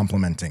actually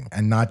complimenting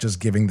and not just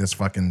giving this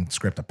fucking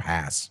script a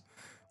pass.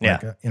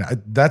 Yeah.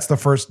 That's the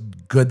first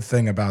good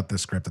thing about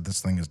this script, that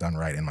this thing is done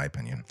right, in my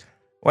opinion.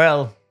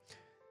 Well,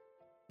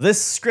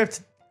 this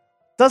script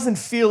doesn't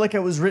feel like it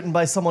was written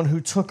by someone who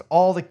took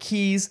all the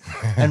keys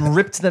and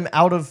ripped them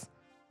out of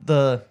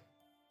the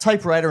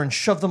typewriter and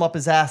shoved them up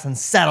his ass and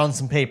sat on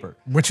some paper.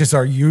 Which is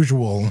our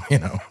usual,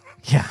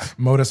 Yeah.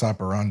 modus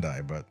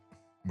operandi, but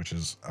which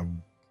is a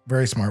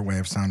very smart way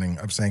of saying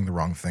the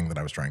wrong thing that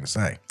I was trying to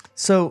say.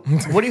 So,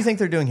 what do you think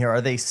they're doing here?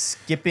 Are they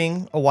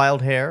skipping a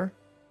wild hair?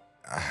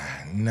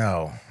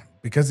 No,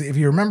 because if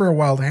you remember a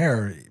wild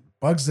hair,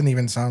 Bugs didn't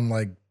even sound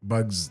like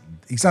Bugs.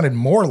 He sounded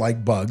more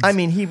like Bugs. I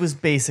mean, he was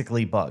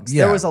basically Bugs.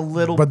 Yeah, There was a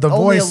little, but the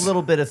only voice- a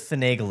little bit of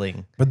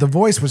finagling. But the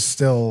voice was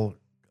still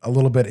a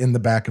little bit in the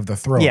back of the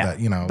throat.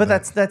 Yeah, But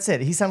that's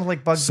it. He sounded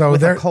like Bugs so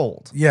with they're a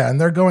cold. Yeah, and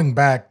they're going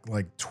back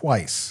like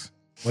twice.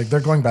 Like they're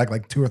going back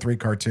like 2 or 3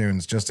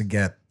 cartoons just to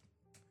get.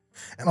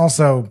 And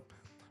also,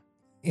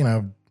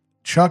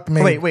 Chuck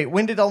made Wait.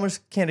 When did Elmer's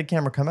Candid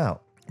Camera come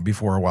out?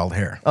 before a wild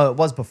hair. Oh, it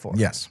was before.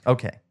 Yes.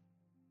 Okay.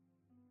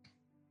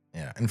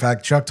 Yeah. In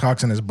fact, Chuck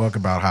talks in his book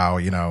about how,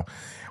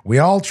 we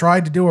all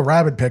tried to do a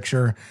rabbit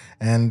picture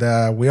and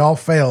we all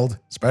failed,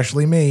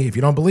 especially me. If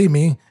you don't believe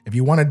me, if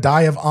you want to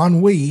die of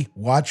ennui,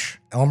 watch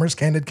Elmer's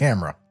Candid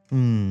Camera.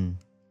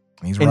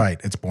 He's right.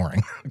 It's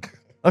boring.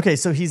 Okay,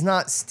 so he's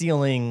not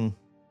stealing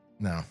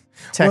No.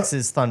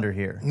 Tex's thunder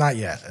here. Not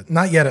yet.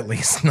 Not yet, at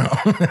least. No.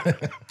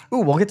 Ooh,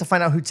 we'll get to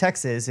find out who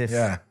Tex is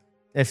Yeah.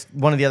 if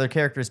one of the other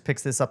characters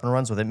picks this up and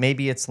runs with it.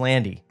 Maybe it's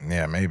Landy.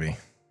 Yeah, maybe.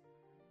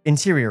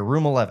 Interior,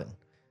 room 11.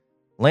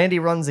 Landy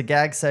runs a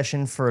gag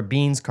session for a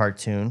Beans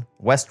cartoon,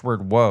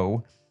 Westward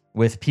Woe,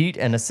 with Pete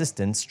and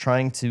assistants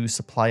trying to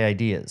supply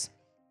ideas.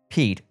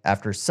 Pete,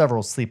 after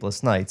several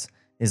sleepless nights,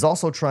 is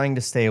also trying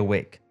to stay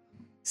awake.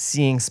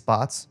 Seeing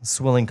spots,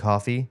 swilling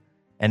coffee,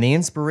 and the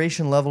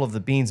inspiration level of the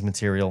Beans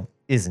material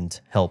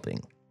isn't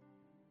helping.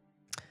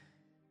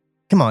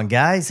 Come on,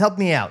 guys, help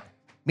me out.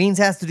 Beans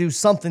has to do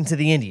something to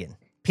the Indian.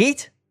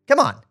 Pete, come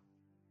on.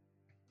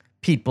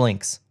 Pete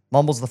blinks,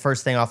 mumbles the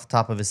first thing off the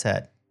top of his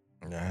head.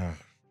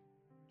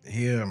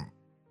 He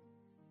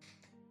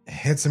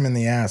hits him in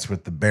the ass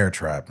with the bear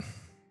trap.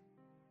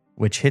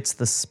 Which hits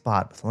the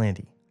spot with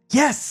Landy.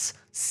 Yes!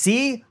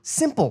 See?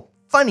 Simple.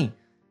 Funny.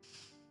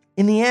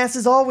 In the ass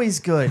is always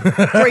good.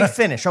 Great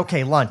finish.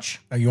 Okay, lunch.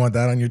 Oh, you want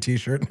that on your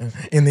t-shirt?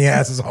 In the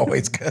ass is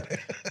always good.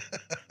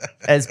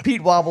 As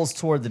Pete wobbles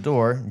toward the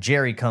door,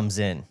 Jerry comes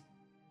in.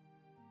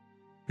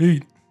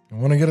 Pete, you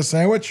want to get a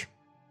sandwich?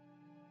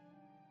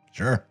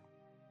 Sure.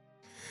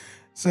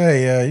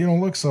 Say, you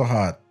don't look so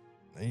hot.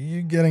 Are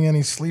you getting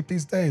any sleep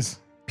these days?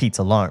 Pete's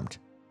alarmed.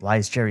 Why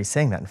is Jerry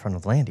saying that in front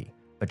of Landy?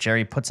 But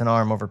Jerry puts an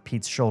arm over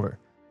Pete's shoulder,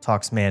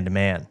 talks man to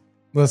man.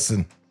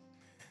 Listen,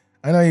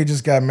 I know you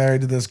just got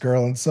married to this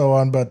girl and so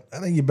on, but I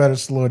think you better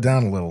slow it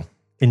down a little.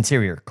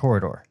 Interior,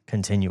 corridor,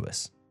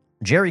 continuous.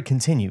 Jerry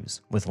continues,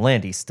 with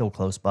Landy still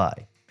close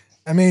by.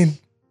 I mean,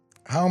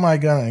 how am I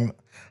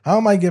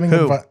giving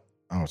advice?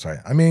 Oh, sorry.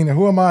 I mean,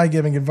 who am I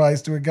giving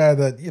advice to a guy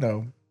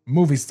that,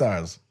 movie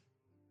stars?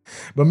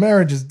 But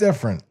marriage is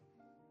different.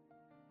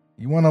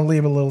 You want to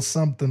leave a little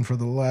something for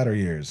the later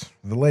years.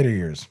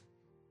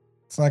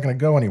 It's not going to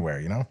go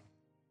anywhere,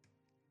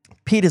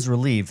 Pete is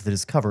relieved that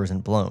his cover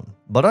isn't blown,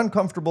 but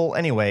uncomfortable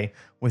anyway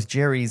with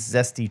Jerry's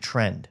zesty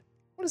trend.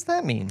 What does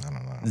that mean? I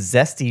don't know.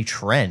 Zesty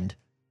trend?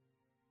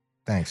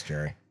 Thanks,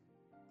 Jerry.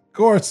 Of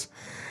course,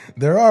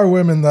 there are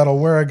women that'll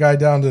wear a guy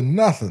down to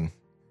nothing.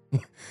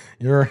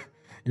 You're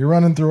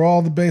running through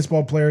all the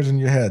baseball players in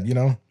your head,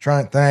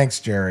 Thanks,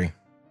 Jerry.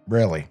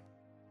 Really.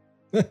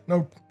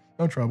 No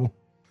trouble.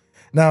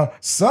 Now,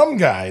 some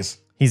guys...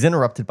 He's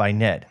interrupted by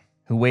Ned,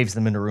 who waves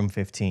them into room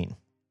 15.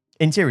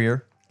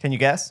 Interior, can you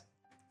guess?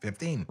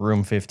 15.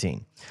 Room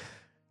 15.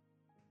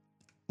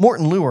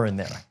 Mort and Lou are in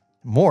there.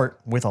 Mort,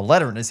 with a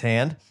letter in his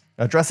hand,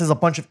 addresses a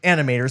bunch of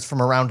animators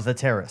from around the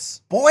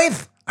terrace.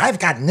 Boys, I've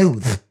got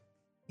news.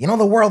 You know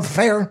the World's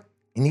Fair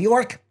in New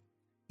York?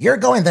 You're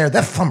going there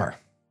this summer.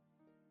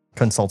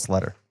 Consults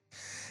letter.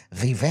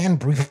 The Van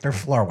Brewster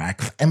Floor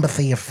Wax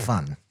Embassy of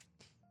Fun.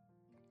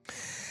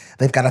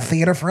 They've got a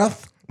theater for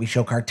us. We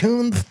show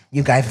cartoons.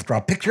 You guys draw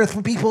pictures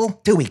for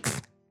people. 2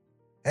 weeks.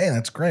 Hey,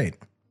 that's great.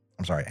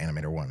 I'm sorry,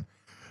 Animator 1.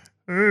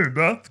 Hey,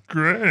 that's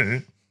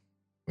great.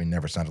 We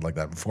never sounded like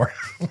that before.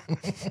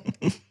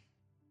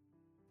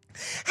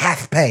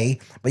 Half pay,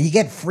 but you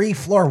get free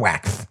floor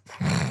wax.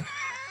 I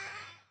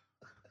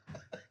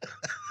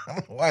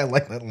don't know why I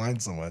like that line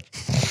so much.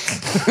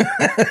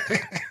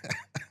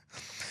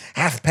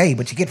 Half pay,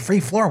 but you get free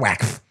floor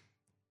wax.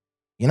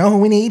 You know who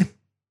we need?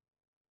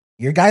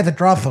 Your guy that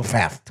draws so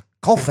fast.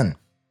 Colson.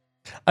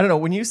 I don't know,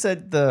 when you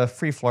said the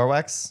free floor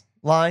wax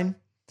line,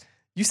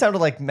 you sounded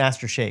like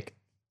Master Shake.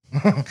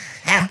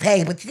 Half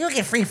pay, but you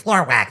get free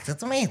floor wax.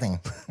 It's amazing.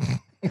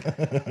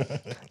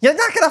 You're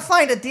not going to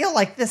find a deal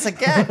like this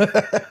again.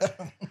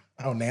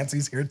 Oh,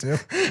 Nancy's here too?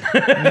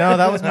 No,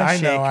 that was my I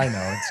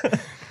Shake.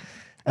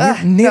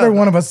 know. Neither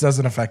one of us does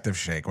an effective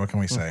shake. What can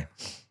we say?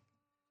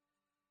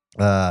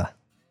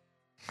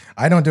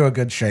 I don't do a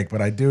good shake,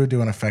 but I do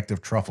an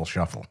effective truffle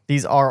shuffle.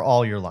 These are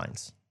all your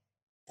lines.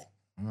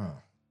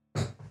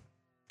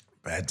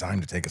 Bad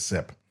time to take a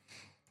sip.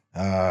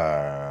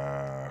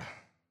 Where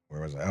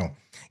was I? Oh,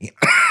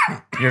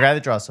 You're a guy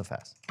that draws so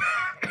fast.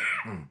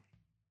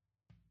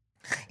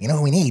 You know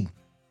who we need?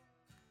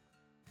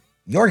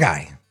 Your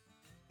guy.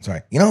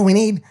 sorry. You know who we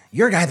need?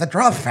 Your guy that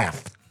draws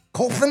fast.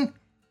 Colson?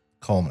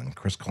 Coleman,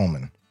 Chris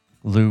Coleman.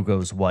 Lou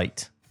goes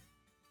white.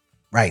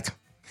 Right.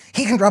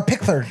 He can draw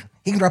pictures.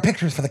 He can draw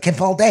pictures for the kids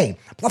all day.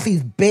 Plus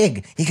he's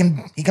big. He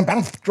can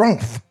bounce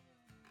drunks.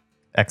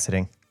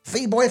 Exiting.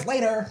 See you boys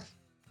later.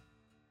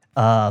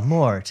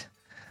 Mort,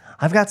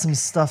 I've got some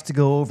stuff to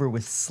go over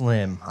with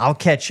Slim. I'll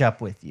catch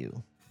up with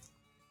you.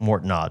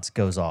 Mort nods,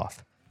 goes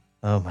off.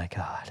 Oh my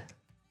God.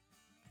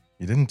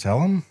 You didn't tell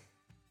him?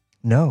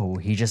 No,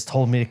 he just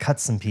told me to cut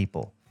some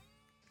people.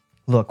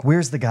 Look,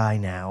 where's the guy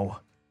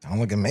now? Don't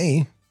look at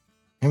me.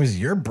 It was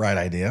your bright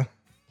idea.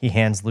 He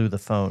hands Lou the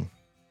phone.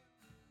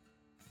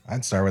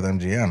 I'd start with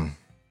MGM.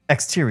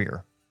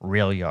 Exterior,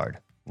 rail yard,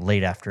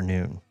 late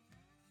afternoon.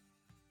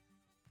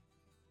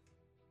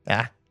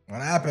 Ah,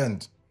 What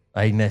happened?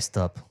 I messed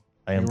up.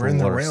 I am You were in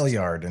the worst. rail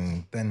yard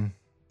and then...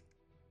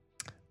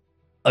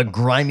 A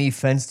grimy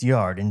fenced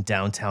yard in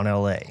downtown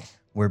LA,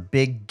 where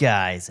big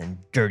guys in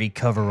dirty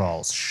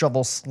coveralls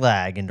shovel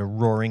slag into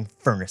roaring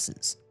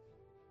furnaces.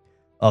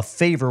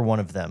 Favor one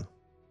of them.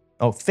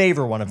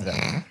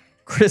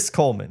 Chris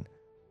Coleman,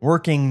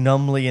 working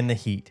numbly in the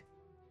heat.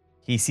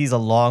 He sees a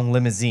long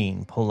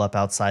limousine pull up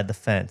outside the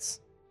fence.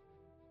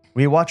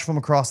 We watch from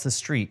across the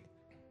street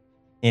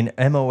in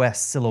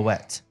MOS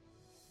silhouette.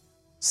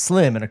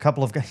 Slim and a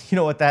couple of guys. You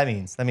know what that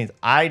means? That means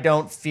I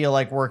don't feel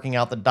like working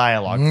out the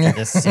dialogue for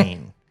this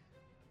scene.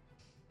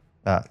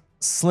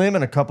 Slim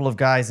and a couple of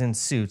guys in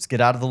suits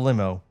get out of the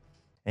limo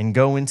and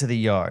go into the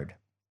yard.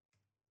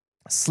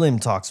 Slim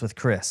talks with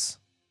Chris.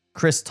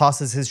 Chris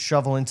tosses his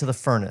shovel into the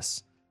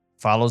furnace,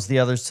 follows the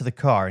others to the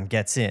car, and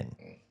gets in.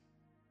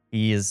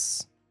 He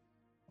is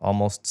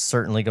almost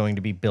certainly going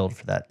to be billed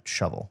for that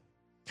shovel.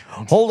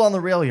 Hold on the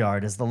rail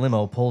yard as the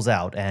limo pulls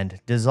out and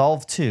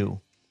dissolve to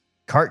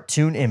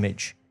cartoon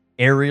image,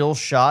 aerial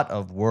shot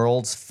of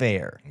World's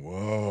Fair.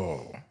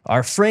 Whoa.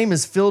 Our frame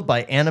is filled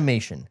by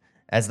animation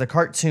as the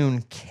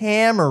cartoon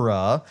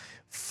camera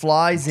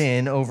flies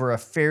in over a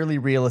fairly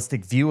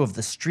realistic view of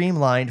the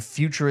streamlined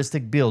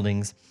futuristic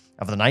buildings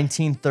of the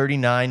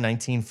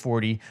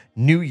 1939-1940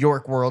 New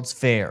York World's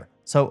Fair.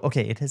 So,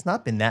 okay, it has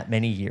not been that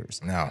many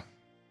years. No.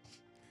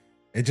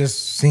 It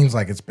just seems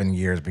like it's been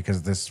years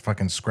because this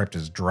fucking script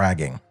is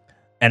dragging.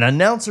 An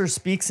announcer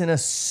speaks in a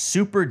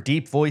super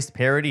deep-voiced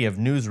parody of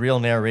newsreel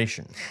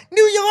narration.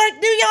 New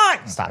York, New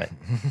York! Stop it.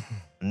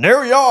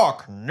 New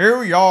York,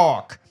 New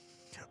York.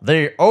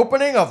 The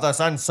opening of the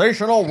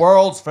sensational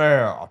World's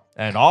Fair,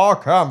 and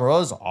our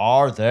cameras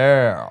are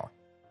there.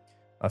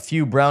 A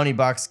few brownie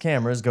box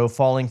cameras go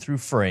falling through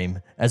frame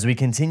as we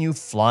continue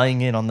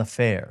flying in on the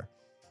fair.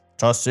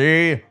 To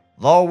see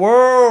the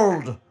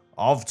world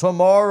of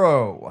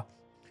tomorrow.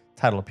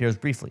 Title appears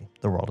briefly,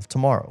 The World of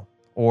Tomorrow,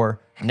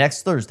 or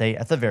next Thursday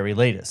at the very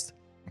latest.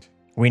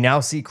 We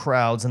now see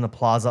crowds in the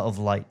Plaza of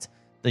Light,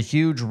 the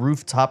huge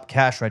rooftop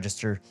cash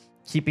register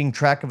keeping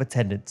track of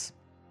attendance,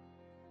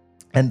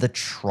 and the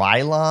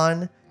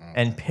Trilon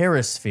and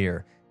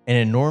Perisphere, an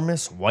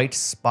enormous white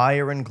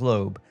spire and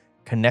globe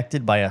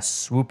connected by a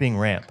swooping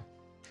ramp.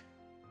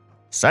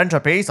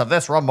 Centerpiece of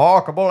this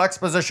remarkable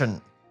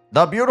exposition,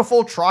 the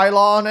beautiful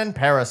Trilon and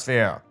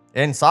Perisphere.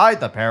 Inside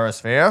the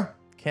Perisphere,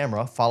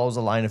 camera follows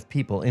a line of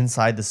people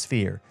inside the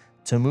sphere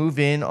to move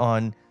in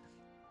on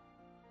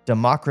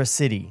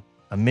Democracy,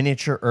 a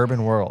miniature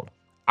urban world.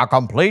 A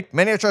complete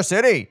miniature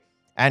city.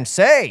 And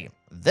say,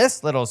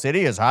 this little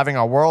city is having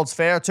a World's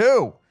Fair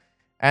too.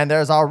 And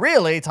there's a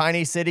really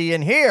tiny city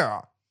in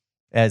here.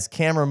 As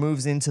camera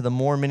moves into the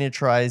more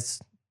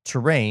miniaturized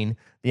terrain,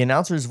 the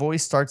announcer's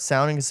voice starts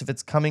sounding as if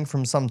it's coming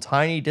from some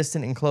tiny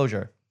distant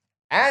enclosure.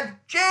 And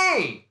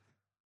gee,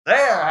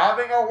 they're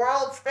having a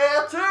World's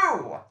Fair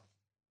too.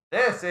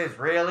 This is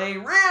really,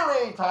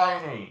 really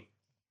tiny.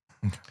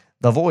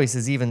 The voice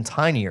is even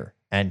tinier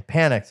and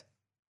panicked.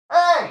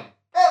 Hey,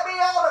 get me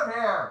out of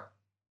here!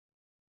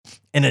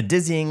 In a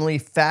dizzyingly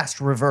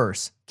fast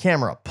reverse,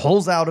 camera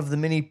pulls out of the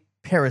mini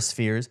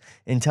perispheres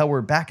until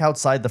we're back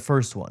outside the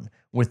first one,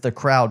 with the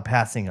crowd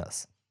passing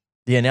us.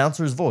 The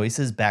announcer's voice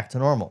is back to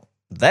normal.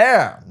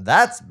 There,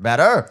 that's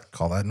better.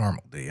 Call that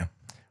normal, do you?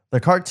 The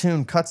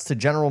cartoon cuts to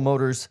General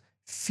Motors'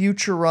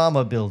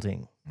 Futurama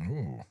building.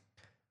 Ooh.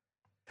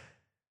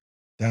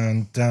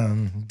 Dun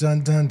dun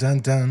dun dun dun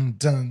dun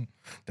dun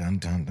dun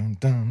dun dun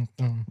dun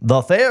dun.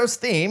 The fair's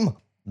theme,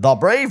 the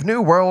brave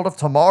new world of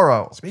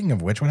tomorrow. Speaking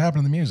of which, what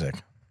happened to the music?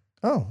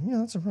 Oh, yeah,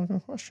 that's a really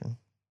good question.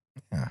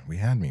 Yeah, we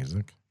had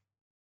music.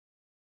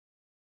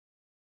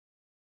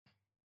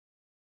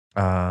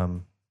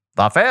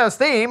 The fair's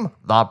theme,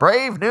 the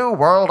brave new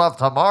world of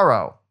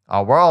tomorrow.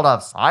 A world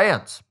of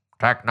science,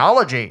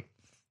 technology,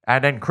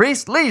 and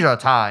increased leisure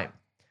time.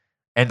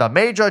 In the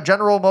major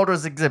General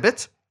Motors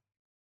exhibit,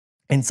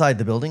 inside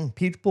the building,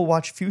 people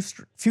watch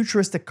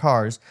futuristic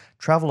cars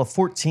travel a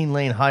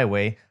 14-lane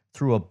highway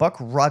through a Buck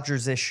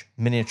Rogers-ish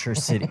miniature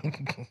city.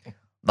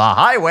 The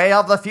highway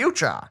of the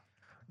future.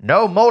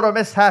 No motor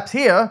mishaps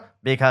here,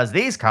 because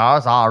these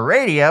cars are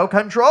radio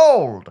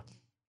controlled.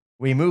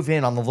 We move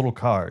in on the little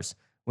cars,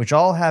 which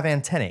all have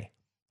antennae,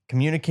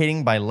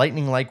 communicating by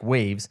lightning-like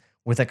waves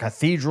with a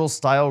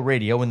cathedral-style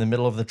radio in the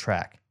middle of the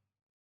track.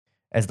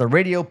 As the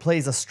radio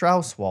plays a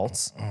Strauss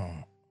waltz,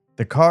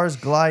 the cars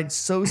glide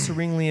so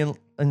serenely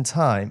in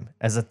time.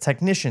 As a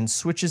technician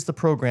switches the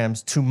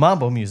programs to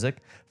mambo music,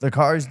 the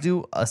cars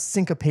do a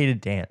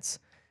syncopated dance.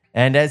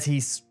 And as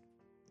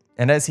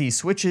he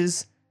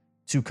switches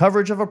to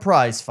coverage of a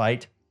prize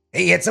fight,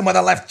 He hits him with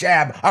a left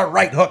jab, a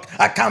right hook,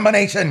 a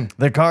combination.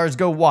 the cars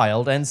go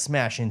wild and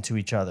smash into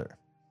each other.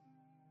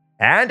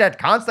 And at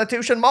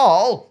Constitution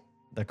Mall,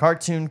 the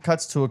cartoon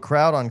cuts to a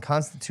crowd on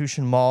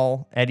Constitution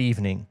Mall at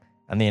evening,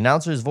 and the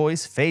announcer's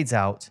voice fades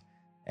out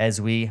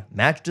as we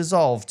match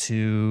dissolve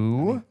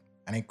to...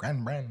 Any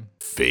grand brand.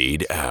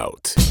 Fade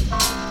out.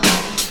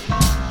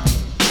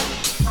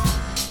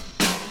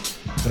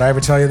 Did I ever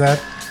tell you that?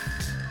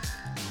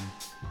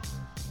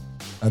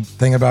 A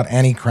thing about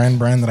Annie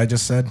Cranbrand that I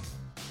just said?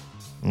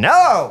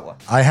 No!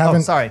 I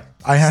haven't. Oh, sorry.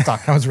 I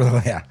was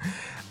really, yeah.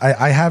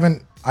 I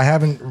haven't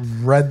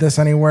read this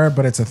anywhere,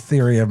 but it's a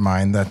theory of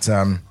mine that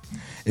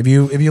if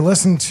you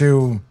listen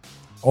to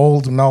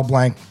old Mel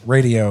Blanc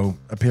radio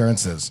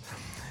appearances,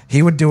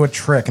 he would do a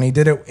trick, and he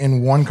did it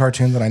in one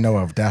cartoon that I know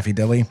of, Daffy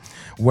Dilly,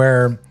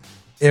 where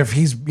if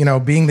he's,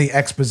 being the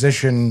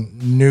exposition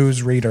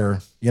news reader,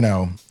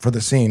 for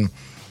the scene,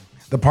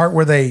 the part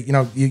where they,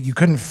 you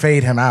couldn't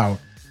fade him out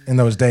in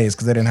those days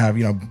because they didn't have,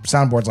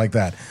 soundboards like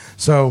that.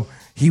 So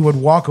he would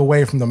walk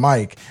away from the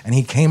mic, and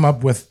he came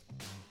up with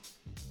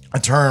a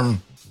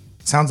term,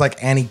 sounds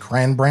like Annie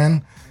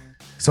Cranbrand.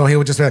 So he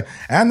would just be like,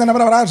 and then Annie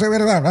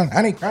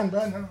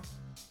Cranbrand.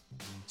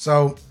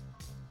 So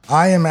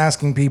I am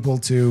asking people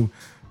to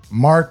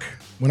mark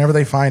whenever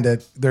they find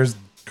it. There's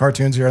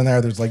cartoons here and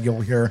there. There's like,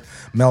 you'll hear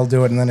Mel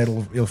do it, and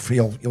then you'll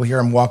hear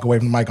him walk away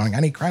from the mic going,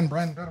 Annie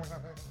Cranbrand.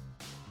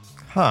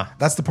 Huh.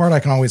 That's the part I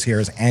can always hear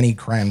is Annie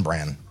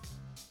Cranbrand.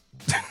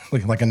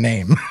 like a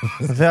name.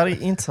 Very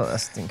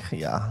interesting,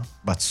 yeah.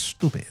 But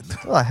stupid.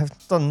 Well, I have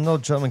done no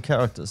German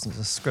characters in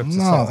the script.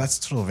 No,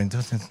 that's true.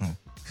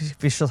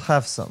 We should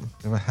have some.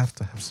 We will have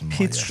to have some more.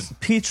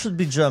 Pete should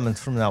be German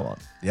from now on.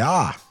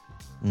 Yeah.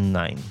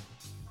 9.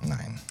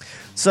 9.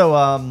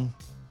 So,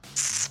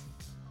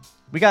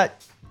 we got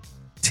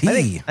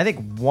T. I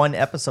think one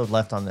episode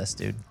left on this,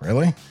 dude.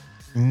 Really?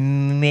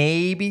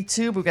 Maybe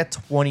 2, but we got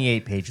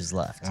 28 pages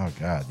left. Oh,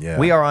 God, yeah.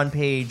 We are on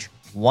page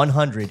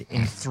 100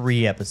 in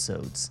 3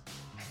 episodes.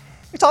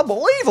 It's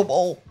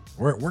unbelievable.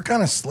 We're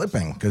kind of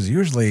slipping because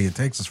usually it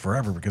takes us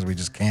forever because we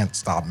just can't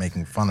stop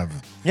making fun of.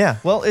 Yeah,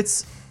 well,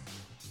 it's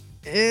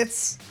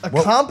a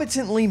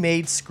competently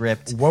made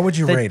script. What would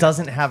you that rate it?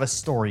 Doesn't have a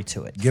story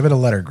to it. Give it a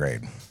letter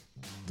grade.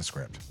 The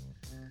script.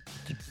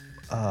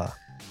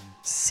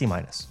 C-.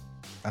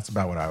 That's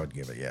about what I would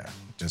give it. Yeah,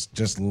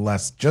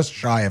 just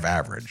shy of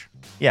average.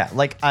 Yeah,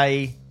 like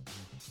I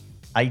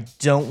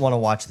don't want to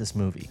watch this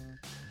movie,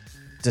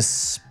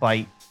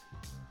 despite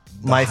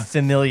my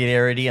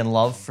familiarity and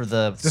love for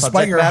the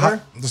subject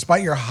matter.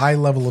 Despite your high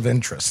level of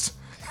interest,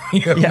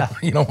 you don't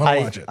want to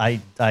watch it.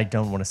 I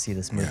don't want to see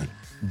this movie,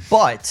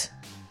 but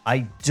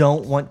I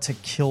don't want to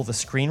kill the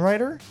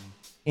screenwriter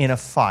in a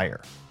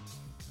fire.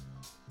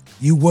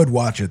 You would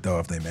watch it though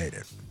if they made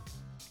it.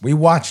 We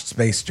watched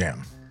Space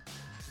Jam.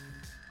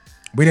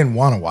 We didn't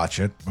want to watch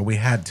it, but we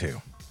had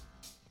to.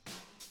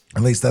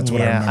 At least that's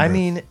what I remember. I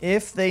mean,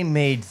 if they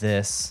made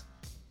this,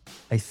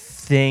 I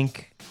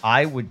think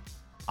I would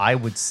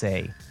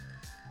say,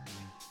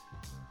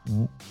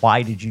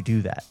 why did you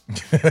do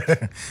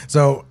that?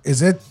 So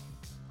is it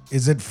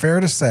fair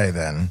to say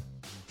then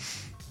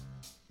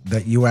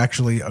that you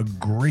actually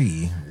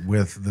agree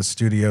with the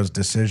studio's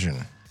decision?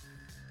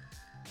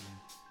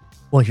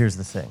 Well, here's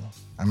the thing.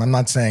 I'm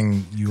not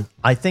saying you...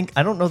 I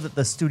don't know that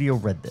the studio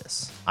read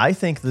this. I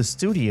think the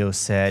studio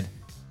said,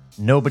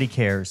 nobody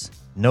cares.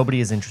 Nobody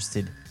is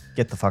interested.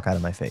 Get the fuck out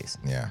of my face.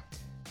 Yeah.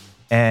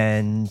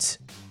 And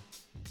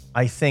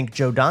I think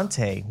Joe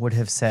Dante would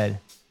have said,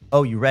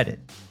 oh, you read it.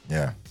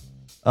 Yeah.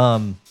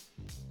 I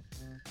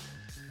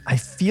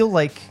feel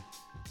like...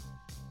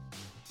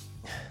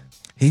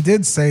 He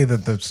did say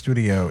that the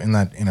studio, in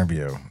that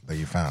interview that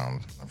you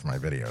found of my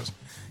videos,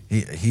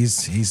 he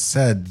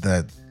said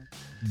that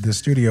the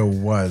studio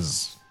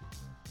was...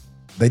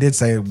 They did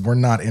say we're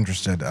not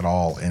interested at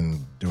all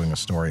in doing a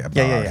story about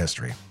our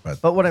history.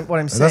 But what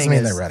I'm saying doesn't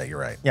mean is, they read it. You're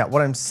right. Yeah,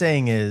 what I'm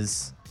saying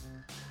is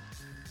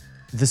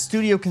the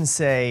studio can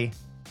say,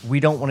 we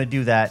don't want to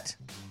do that.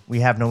 We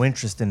have no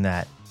interest in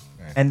that.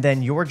 Right. And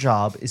then your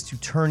job is to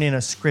turn in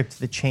a script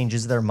that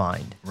changes their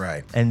mind.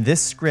 Right. And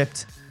this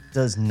script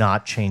does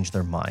not change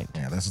their mind.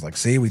 Yeah, this is like,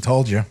 see, we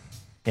told you.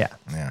 Yeah.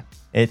 Yeah.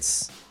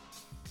 It's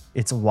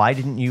why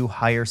didn't you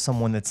hire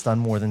someone that's done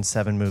more than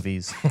 7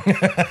 movies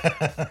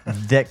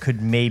that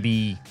could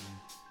maybe,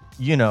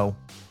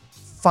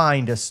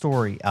 find a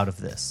story out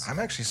of this? I'm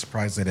actually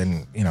surprised they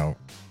didn't,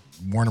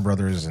 Warner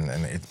Brothers and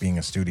it being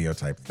a studio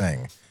type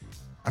thing.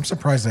 I'm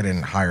surprised they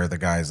didn't hire the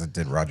guys that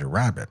did Roger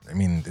Rabbit. I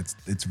mean,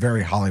 it's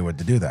very Hollywood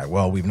to do that.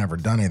 Well, we've never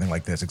done anything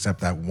like this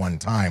except that one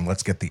time.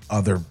 Let's get the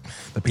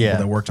people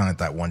that worked on it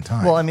that one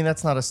time. Well, I mean,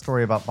 that's not a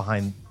story about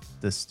behind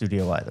the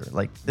studio either.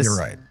 Like this, you're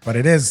right, but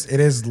it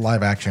is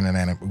live action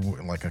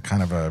and like a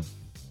kind of a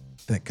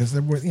thing because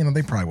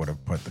they probably would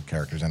have put the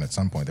characters in at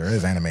some point. There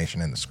is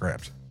animation in the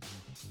script.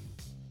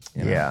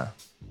 Yeah.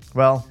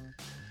 Well,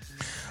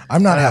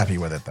 I'm not happy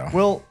with it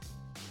though.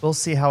 We'll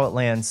see how it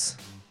lands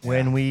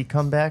when we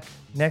come back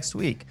next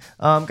week.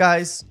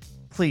 Guys,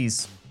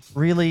 please,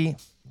 really,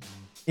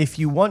 if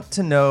you want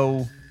to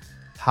know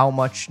how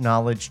much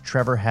knowledge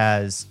Trevor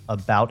has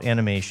about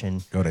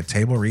animation, go to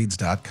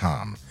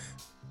tablereads.com.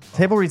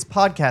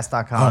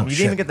 TableReadsPodcast.com. Oh, You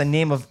didn't even get the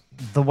name of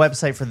the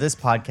website for this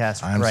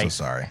podcast. I'm right.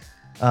 so sorry.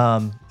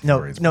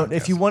 No.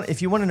 If you want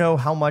to know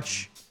how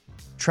much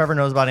Trevor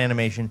knows about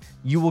animation,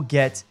 you will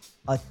get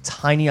a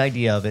tiny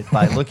idea of it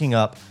by looking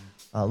up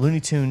Looney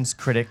Tunes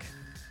Critic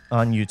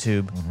on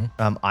YouTube.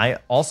 I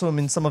also am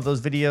in some of those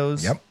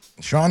videos. Yep.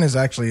 Sean is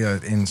actually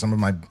in some of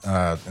my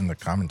in the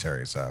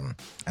commentaries, and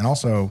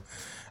also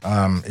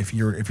if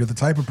you're the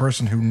type of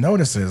person who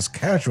notices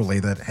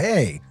casually that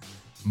hey,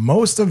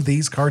 most of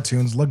these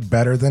cartoons look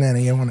better than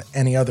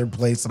any other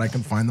place that I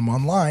can find them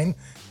online,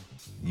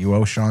 you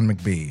owe Sean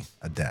McBee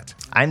a debt.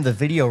 I'm the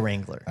video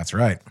wrangler. That's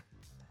right.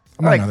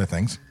 Among other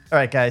things. All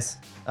right, guys.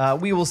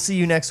 We will see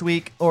you next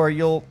week, or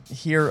you'll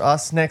hear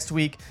us next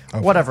week. Okay.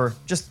 Whatever.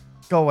 Just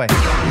go away.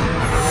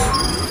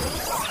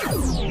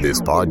 This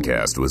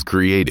podcast was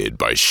created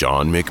by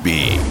Sean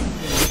McBee.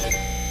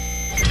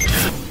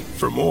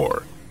 For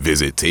more,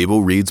 visit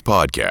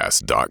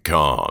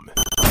TableReadsPodcast.com.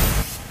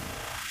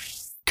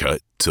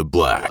 Cut to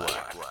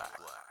black.